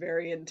 because it is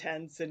very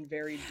intense and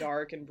very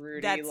dark and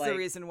broody. That's the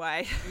reason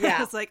why.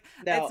 Yeah. It's like,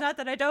 no. It's not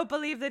that I don't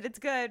believe that it's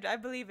good. I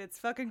believe it's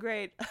fucking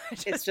great.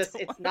 It's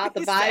not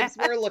the vibes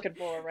we're looking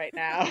for right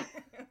now.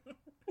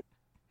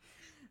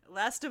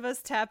 Last of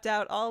Us tapped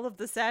out all of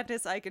the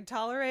sadness I can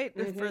tolerate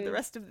for the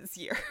rest of this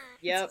year.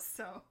 Yep.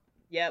 So.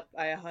 Yep,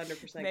 I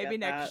 100% Maybe get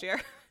next that.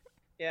 year.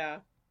 Yeah.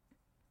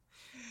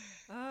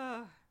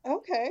 Uh,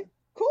 Okay.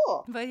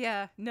 Cool. but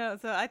yeah, no.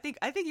 So I think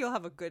you'll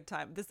have a good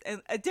time. This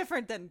and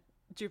different than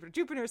Jupiter.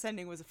 Jupiter's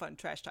ending was a fun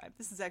trash time.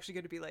 This is actually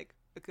going to be like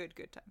a good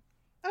time.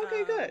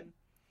 Okay, good.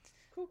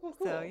 Cool.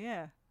 So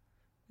yeah,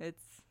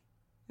 it's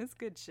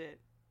good shit.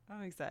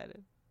 I'm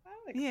excited.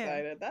 I'm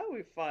excited. That would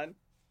be fun.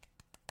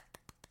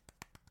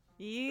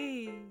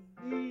 Yee.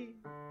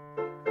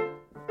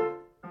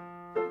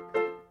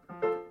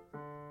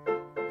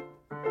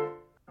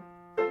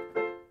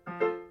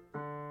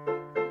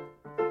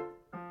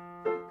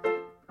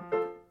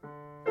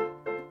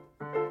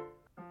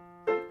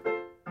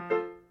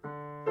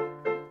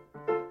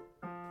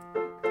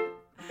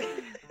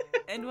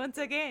 And once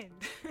again,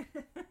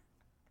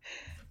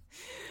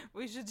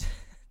 we should.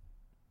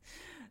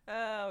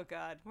 Oh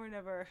God, we're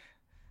never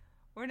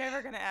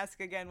gonna ask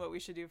again what we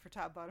should do for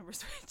top, bottom, or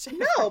switch.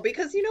 No,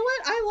 because you know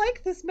what? I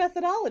like this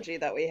methodology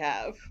that we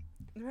have.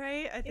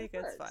 Right? I think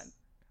it's fun.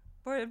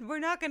 We're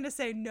not gonna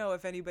say no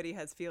if anybody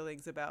has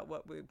feelings about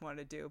what we want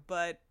to do,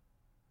 but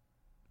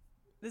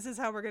this is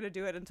how we're gonna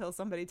do it until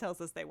somebody tells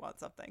us they want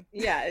something.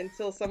 Yeah,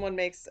 until someone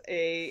makes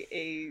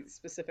a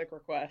specific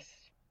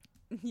request.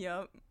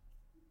 Yep.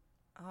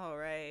 All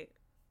right.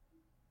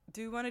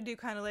 Do you want to do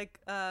kind of like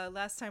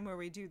last time where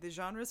we do the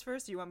genres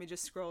first? Do you want me to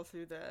just scroll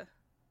through the...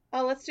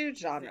 Oh, let's do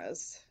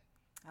genres.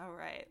 All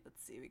right.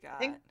 Let's see. We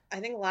got... I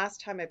think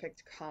last time I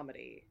picked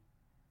comedy.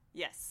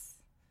 Yes.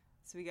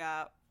 So we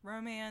got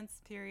romance,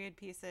 period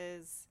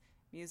pieces,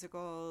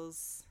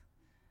 musicals,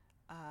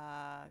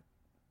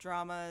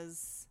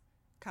 dramas,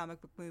 comic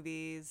book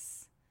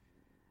movies.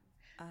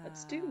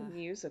 Let's do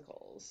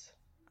musicals.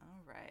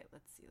 All right.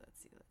 Let's see.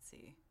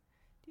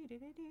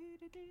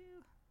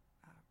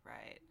 All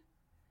right.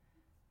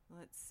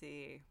 Let's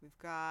see. We've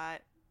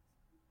got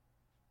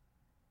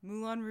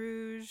Moulin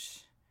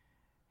Rouge,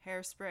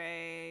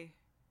 Hairspray,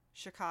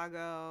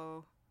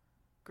 Chicago,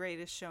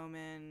 Greatest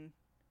Showman.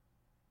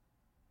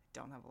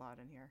 Don't have a lot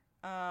in here.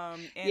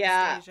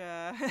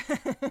 Anastasia.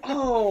 Yeah.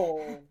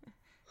 Oh.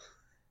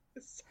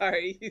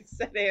 Sorry, you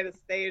said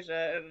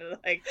Anastasia, and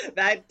like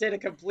that did a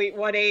complete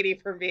 180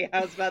 for me. I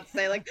was about to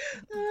say like,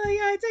 oh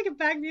yeah, I take it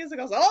back.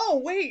 Musicals.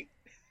 Oh wait.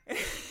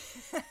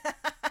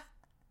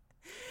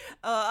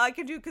 I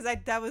can do because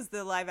that was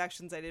the live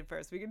actions I did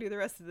first. We can do the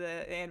rest of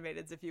the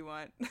animateds if you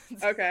want.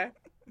 Okay.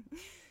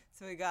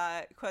 So we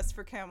got Quest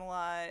for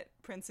Camelot,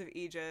 Prince of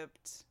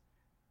Egypt,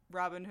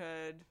 Robin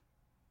Hood,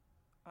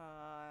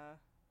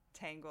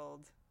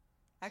 Tangled.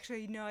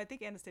 Actually, no, I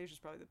think Anastasia's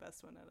probably the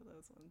best one out of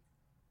those ones.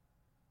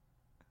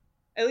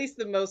 At least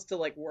the most to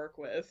like work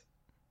with.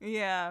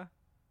 Yeah.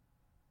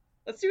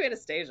 Let's do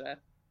Anastasia.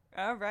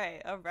 All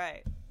right.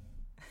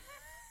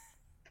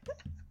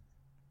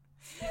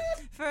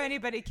 For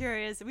anybody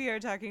curious, we are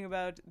talking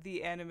about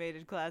the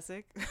animated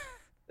classic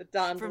the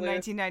Don from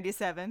Bluth.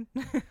 1997.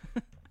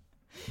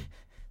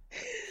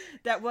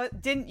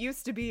 That didn't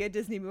used to be a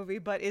Disney movie,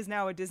 but is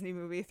now a Disney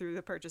movie through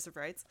the purchase of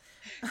rights.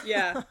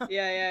 Yeah.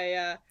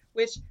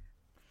 Which,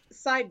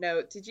 side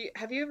note,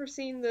 have you ever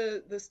seen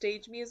the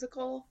stage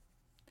musical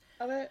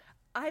of it?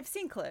 I've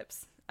seen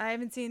clips. I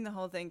haven't seen the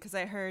whole thing because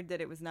I heard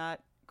that it was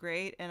not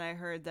great, and I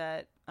heard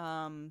that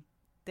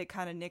they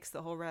kind of nixed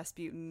the whole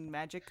Rasputin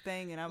magic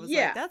thing, and I was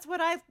like,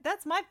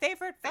 that's my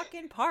favorite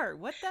fucking part.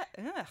 What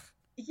the? Ugh.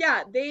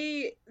 Yeah,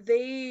 they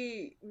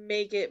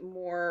make it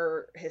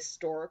more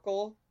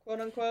historical, quote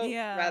unquote,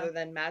 rather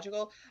than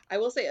magical. I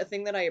will say a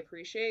thing that I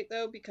appreciate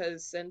though,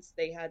 because since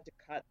they had to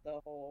cut the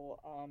whole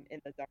In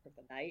the Dark of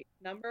the Night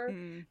number,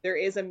 there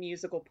is a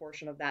musical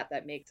portion of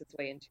that makes its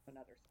way into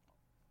another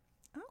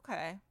song.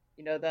 Okay.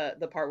 You know,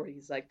 the part where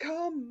he's like,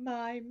 "Come,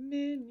 my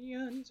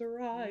minions,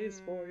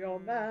 rise for your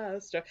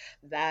master."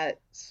 That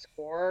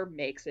score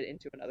makes it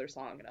into another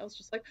song, and I was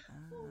just like,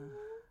 oh,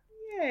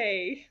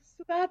 yay.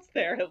 So that's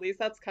there. At least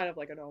that's kind of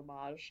like an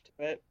homage to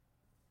it.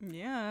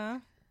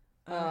 Yeah.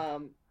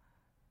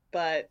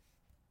 But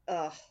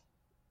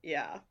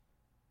yeah.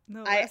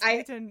 No,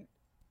 Rasputin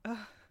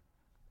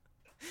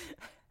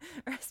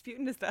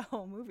Rasputin is that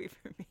whole movie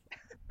for me.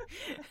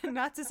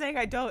 Not to say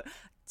I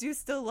do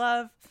still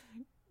love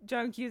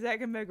John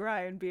Cusack and Meg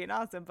Ryan being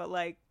awesome, but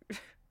like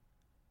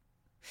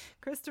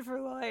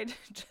Christopher Lloyd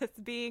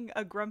just being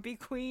a grumpy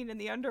queen in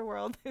the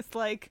underworld is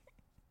like,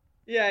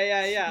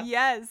 yeah.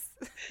 Yes.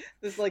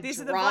 This like these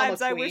are drama the vibes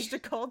queen. I wish to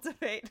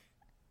cultivate.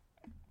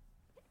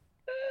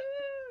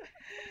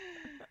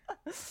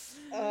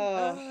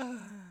 All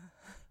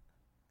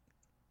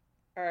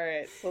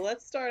right, so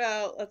let's start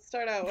out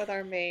with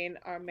our main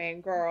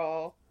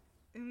girl,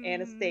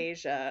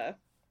 Anastasia.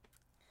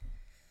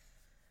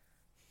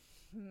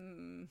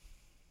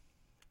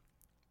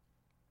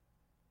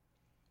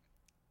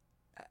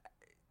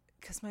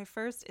 Because my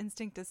first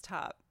instinct is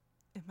top.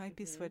 It might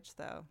be Switch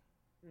though,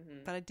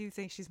 but I do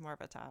think she's more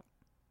of a top.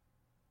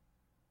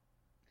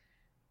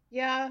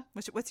 Yeah.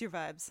 What's your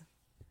vibes?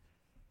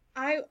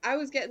 I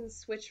was getting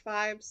Switch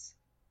vibes.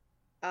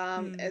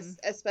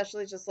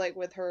 Especially just like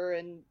with her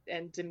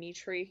and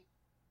Dimitri.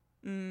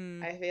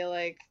 I feel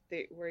like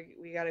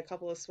we got a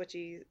couple of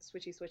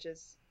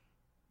switches.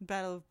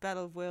 Battle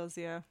of Wills,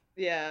 yeah.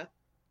 Yeah,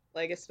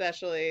 like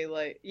especially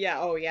like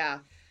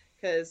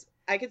because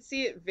I could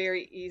see it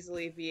very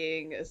easily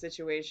being a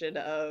situation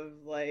of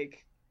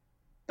like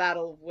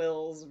Battle of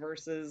Wills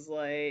versus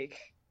like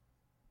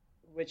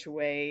which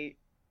way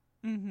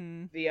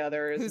the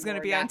other is who's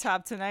gonna be on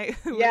top tonight.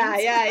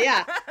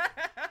 Yeah.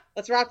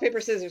 Let's rock paper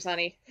scissors,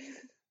 honey.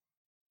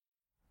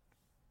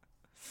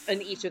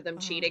 And each of them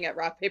cheating at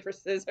rock paper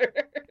scissors.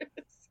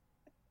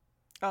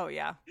 Oh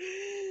yeah.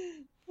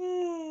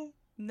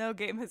 No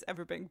game has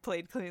ever been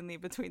played cleanly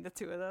between the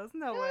two of those.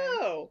 No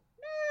way.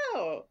 No,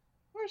 of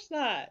course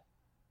not.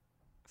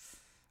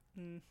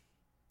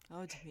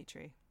 Oh,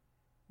 Dimitri.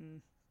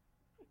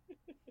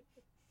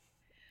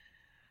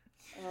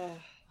 All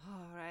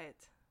right.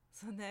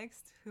 So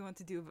next, we want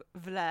to do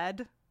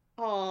Vlad.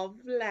 Oh,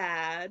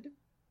 Vlad.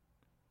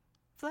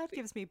 Vlad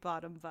gives me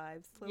bottom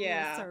vibes.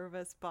 Little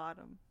service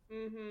bottom.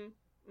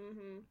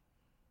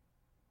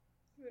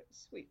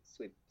 Sweet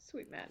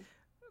man.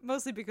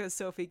 Mostly because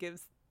Sophie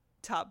gives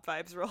top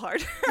vibes real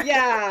hard.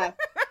 Yeah.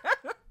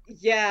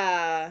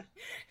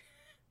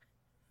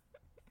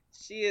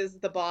 She is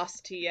the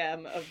boss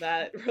TM of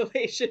that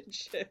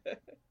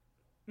relationship.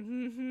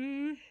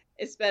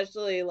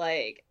 Especially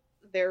like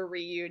their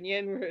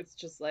reunion where it's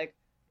just like,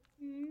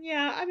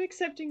 yeah, I'm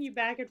accepting you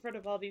back in front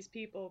of all these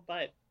people,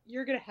 but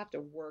you're gonna have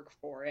to work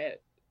for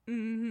it.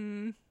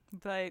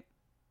 But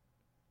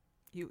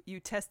you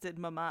tested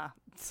Mama,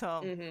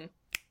 so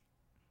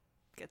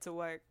get to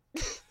work.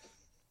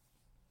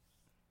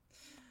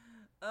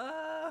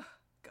 God,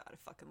 I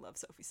fucking love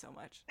Sophie so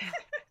much.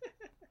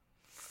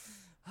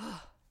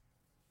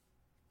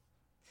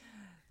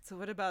 So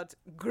what about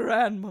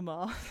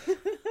Grandmama?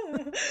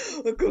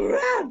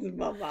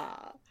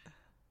 Grandmama.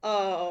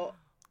 Oh,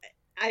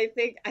 I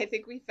think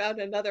we found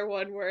another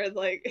one where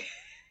like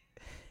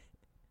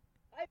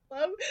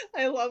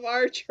I love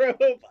our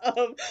trope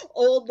of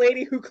old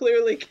lady who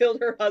clearly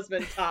killed her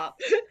husband top.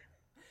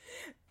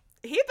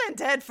 He been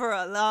dead for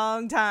a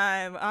long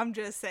time. I'm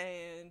just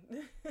saying.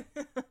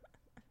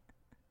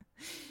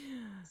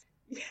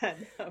 Yeah,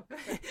 no.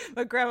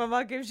 But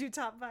Grandmama gives you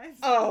top vibes.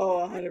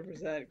 Oh,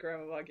 100%.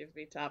 Grandmama gives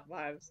me top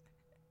vibes.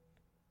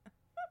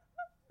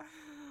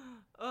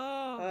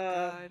 Oh,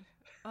 God.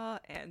 Oh,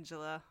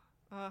 Angela.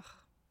 Oh,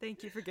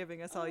 thank you for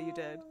giving us all you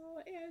did.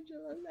 Oh,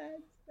 Angela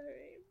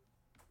Lansbury.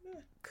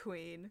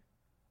 Queen.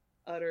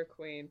 Utter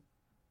queen.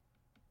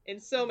 In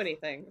so many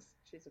things,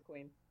 she's a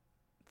queen.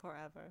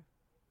 Forever.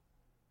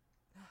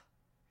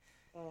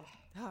 Oh.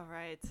 All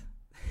right.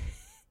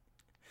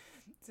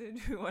 So do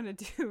we want to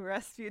do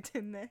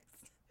Rasputin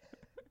next?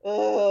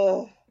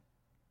 Oh.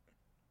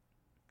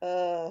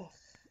 The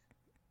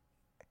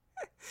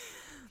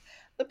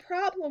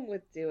problem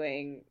with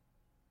doing,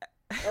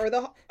 I'm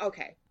not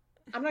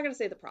going to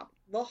say the problem.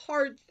 The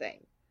hard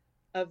thing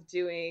of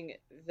doing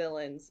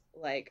villains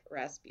like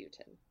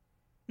Rasputin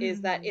is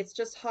that it's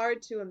just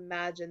hard to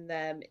imagine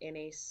them in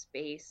a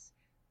space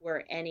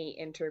where any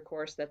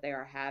intercourse that they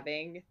are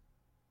having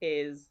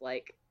is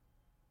like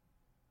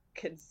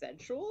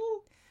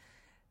consensual.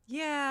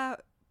 Yeah,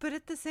 but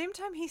at the same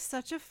time, he's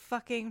such a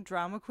fucking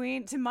drama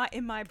queen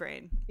in my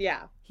brain.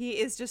 Yeah, he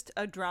is just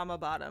a drama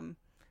bottom,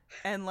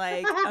 and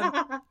like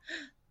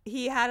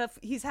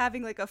he's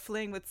having like a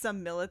fling with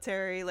some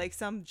military, like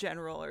some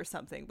general or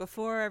something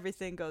before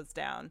everything goes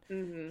down.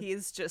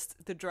 He's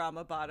just the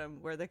drama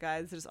bottom where the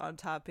guy's just on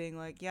top being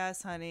like,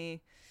 yes,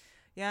 honey.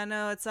 Yeah,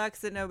 no, it sucks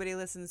that nobody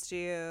listens to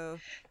you.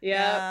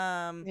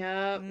 Yeah.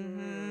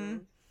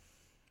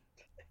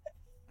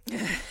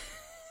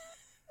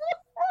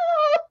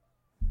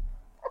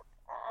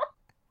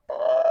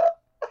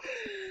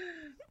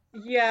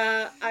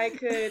 Yeah, I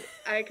could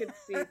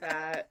see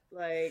that.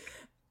 Like,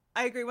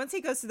 I agree. Once he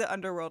goes to the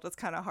underworld, it's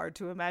kind of hard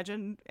to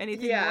imagine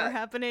anything more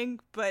happening.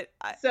 But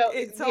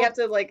we have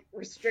to like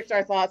restrict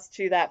our thoughts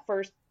to that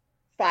first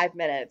 5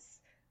 minutes.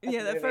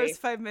 Yeah, the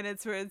first 5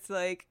 minutes where it's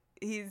like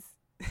he's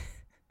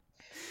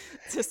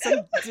just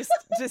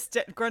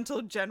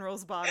gruntled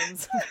general's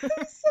bottoms. Sorry,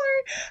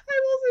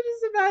 I'm also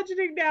just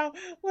imagining now,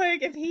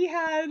 like if he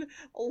had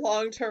a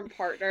long-term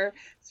partner,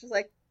 it's just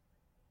like,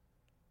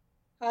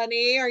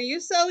 honey, are you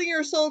selling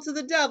your soul to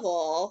the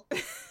devil?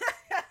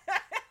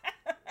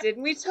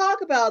 Didn't we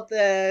talk about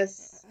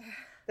this?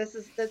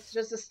 That's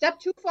just a step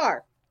too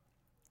far.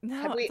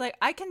 No, it's like,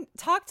 I can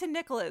talk to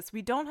Nicholas.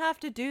 We don't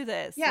have to do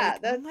this. Yeah.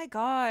 Like, oh my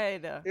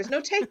God. There's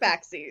no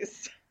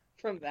take-backsies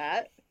from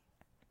that.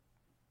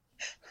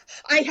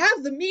 I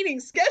have the meeting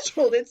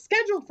scheduled. It's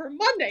scheduled for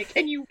Monday.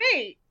 Can you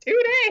wait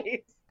 2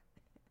 days?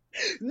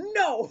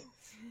 No.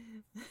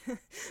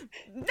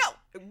 No,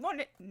 I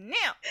want it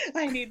now.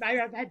 I need my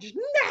revenge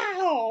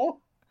now.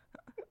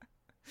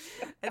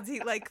 As he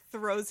like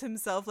throws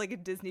himself like a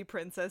Disney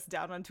princess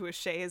down onto a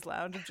chaise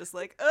lounge and just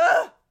like,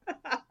 ugh.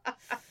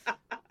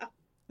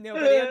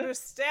 Nobody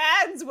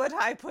understands what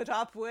I put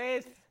up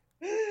with.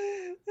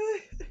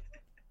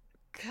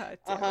 God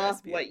damn,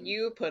 what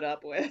you put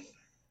up with.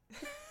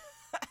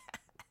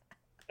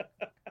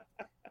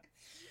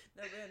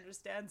 Nobody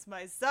understands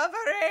my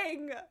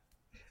suffering.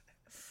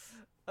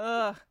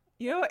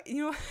 You know what?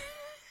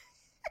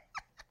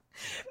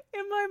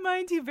 In my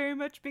mind, he very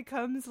much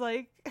becomes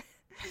like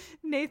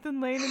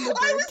Nathan Lane in the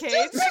birdcage.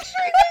 I was just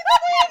picturing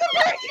Nathan Lane in the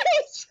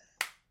birdcage.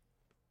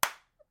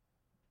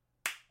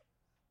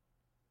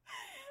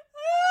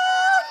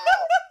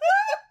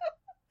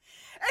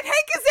 And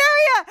Hank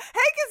Azaria!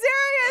 Hank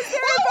Azaria is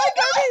there by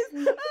gummies!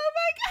 Oh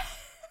my god!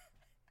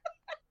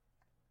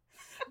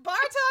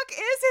 Bartok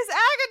is his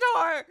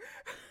Agador!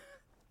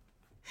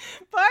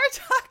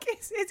 Bartok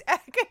is his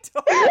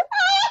Agador!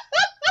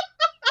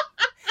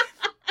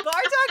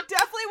 Bartok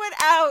definitely went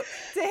out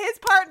to his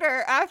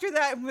partner after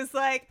that and was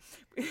like,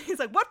 he's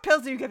like, what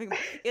pills are you giving me?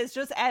 It's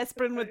just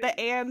aspirin with the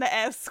A and the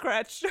S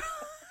scratched.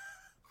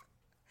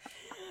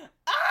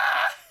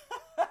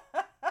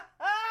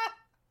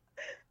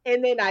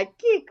 And then I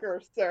kick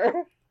her,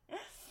 sir.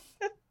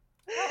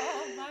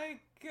 Oh my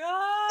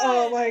god.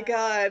 Oh my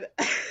god.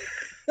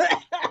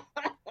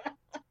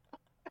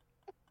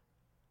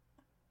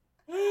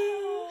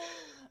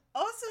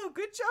 Also,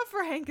 good job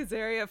for Hank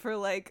Azaria for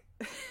like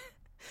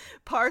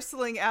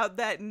parceling out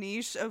that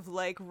niche of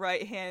like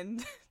right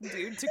hand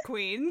dude to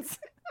queens.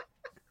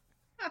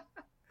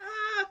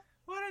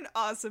 What an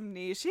awesome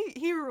niche.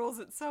 He rules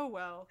it so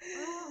well.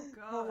 Oh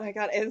god. Oh my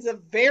god, it's a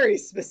very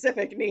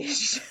specific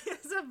niche.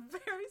 It's a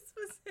very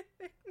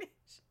specific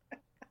niche.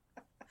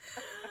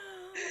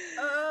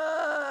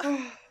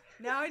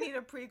 Now I need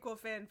a prequel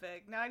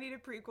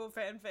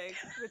fanfic.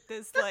 With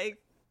this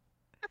like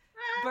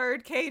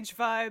birdcage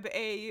vibe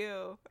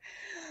AU.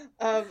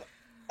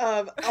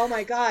 Oh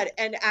my god,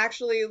 and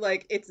actually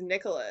like it's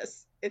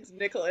Nicholas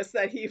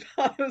that he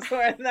follows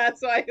for, and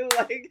that's why he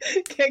like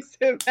kicks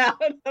him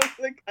out of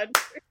the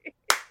country.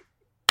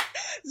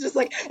 It's just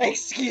like,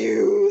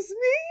 excuse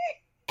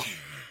me.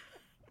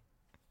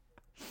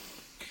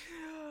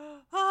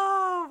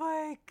 Oh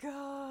my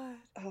god.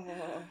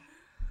 Oh.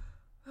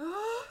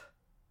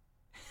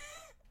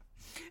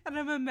 And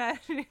I'm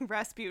imagining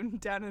Rasputin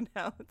down in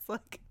hell. It's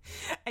like,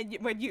 and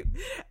when you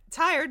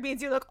tired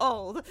means you look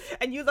old,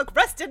 and you look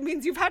rested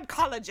means you've had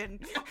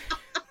collagen.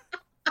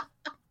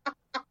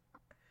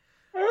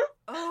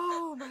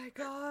 Oh my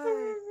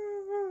god.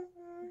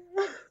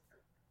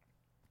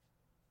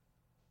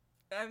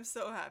 I'm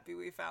so happy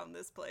we found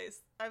this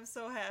place. I'm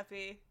so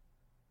happy.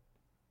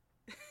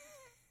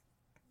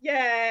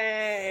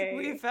 Yay!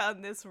 We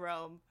found this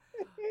realm.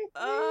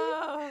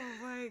 Oh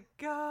my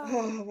god.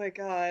 Oh my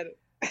god.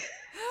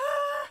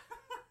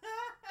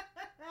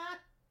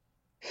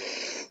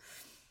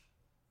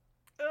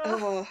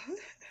 Oh.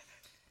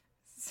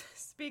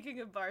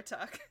 Speaking of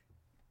Bartok,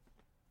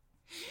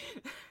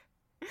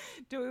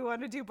 do we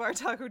want to do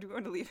Bartok or do we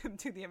want to leave him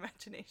to the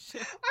imagination?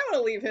 I want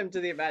to leave him to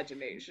the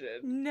imagination.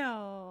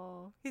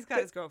 No. He's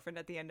got his girlfriend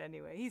at the end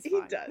anyway. He's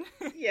fine. He does.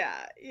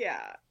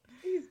 Yeah.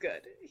 He's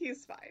good.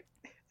 He's fine.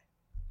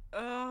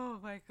 Oh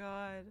my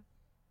god.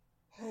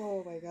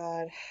 Oh my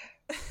god.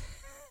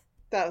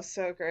 That was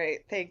so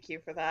great. Thank you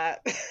for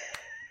that.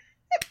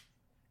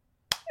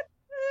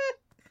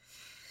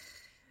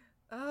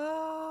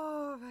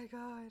 Oh my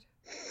god.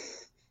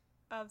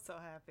 I'm so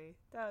happy.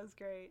 That was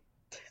great.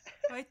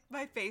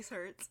 My face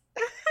hurts.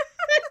 I'm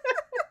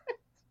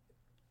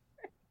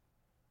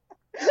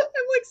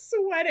like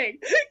sweating.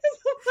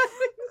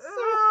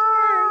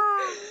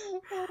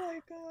 Oh my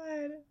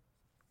god.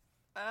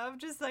 I'm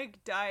just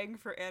like dying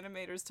for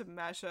animators to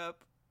mash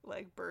up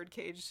like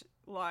birdcage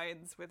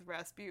lines with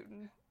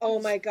Rasputin. Oh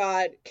my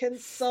god. Can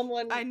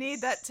someone... I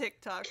need that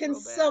TikTok. Can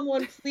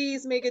someone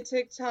please make a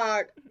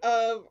TikTok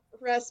of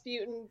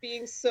Rasputin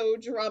being so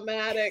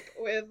dramatic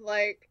with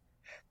like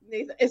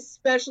Nathan,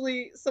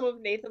 especially some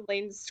of Nathan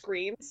Lane's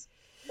screams.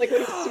 Like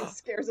when he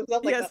scares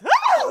himself like that.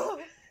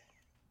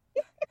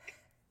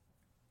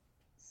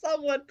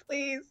 Someone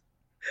please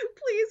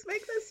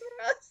make this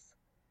for us.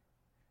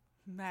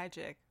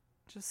 Magic.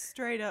 Just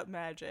straight up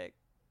magic.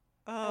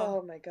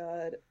 Oh my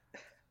god.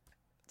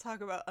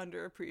 Talk about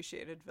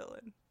underappreciated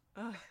villain.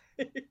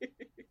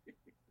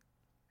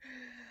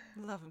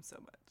 Love him so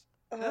much.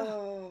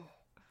 Oh.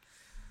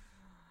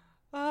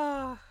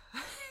 Oh.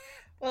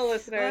 Well,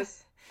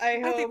 listeners,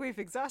 I think we've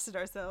exhausted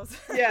ourselves.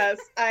 Yes,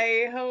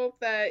 I hope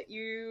that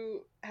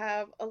you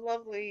have a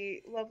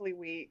lovely, lovely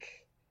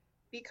week.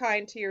 Be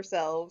kind to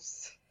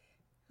yourselves.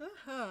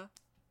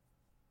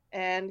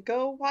 And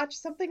go watch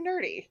something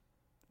nerdy.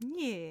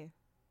 Yeah.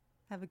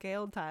 Have a gay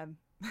old time.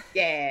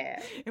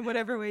 Yeah. In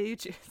whatever way you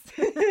choose.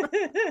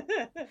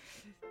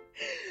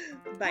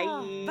 Bye.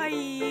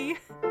 Bye.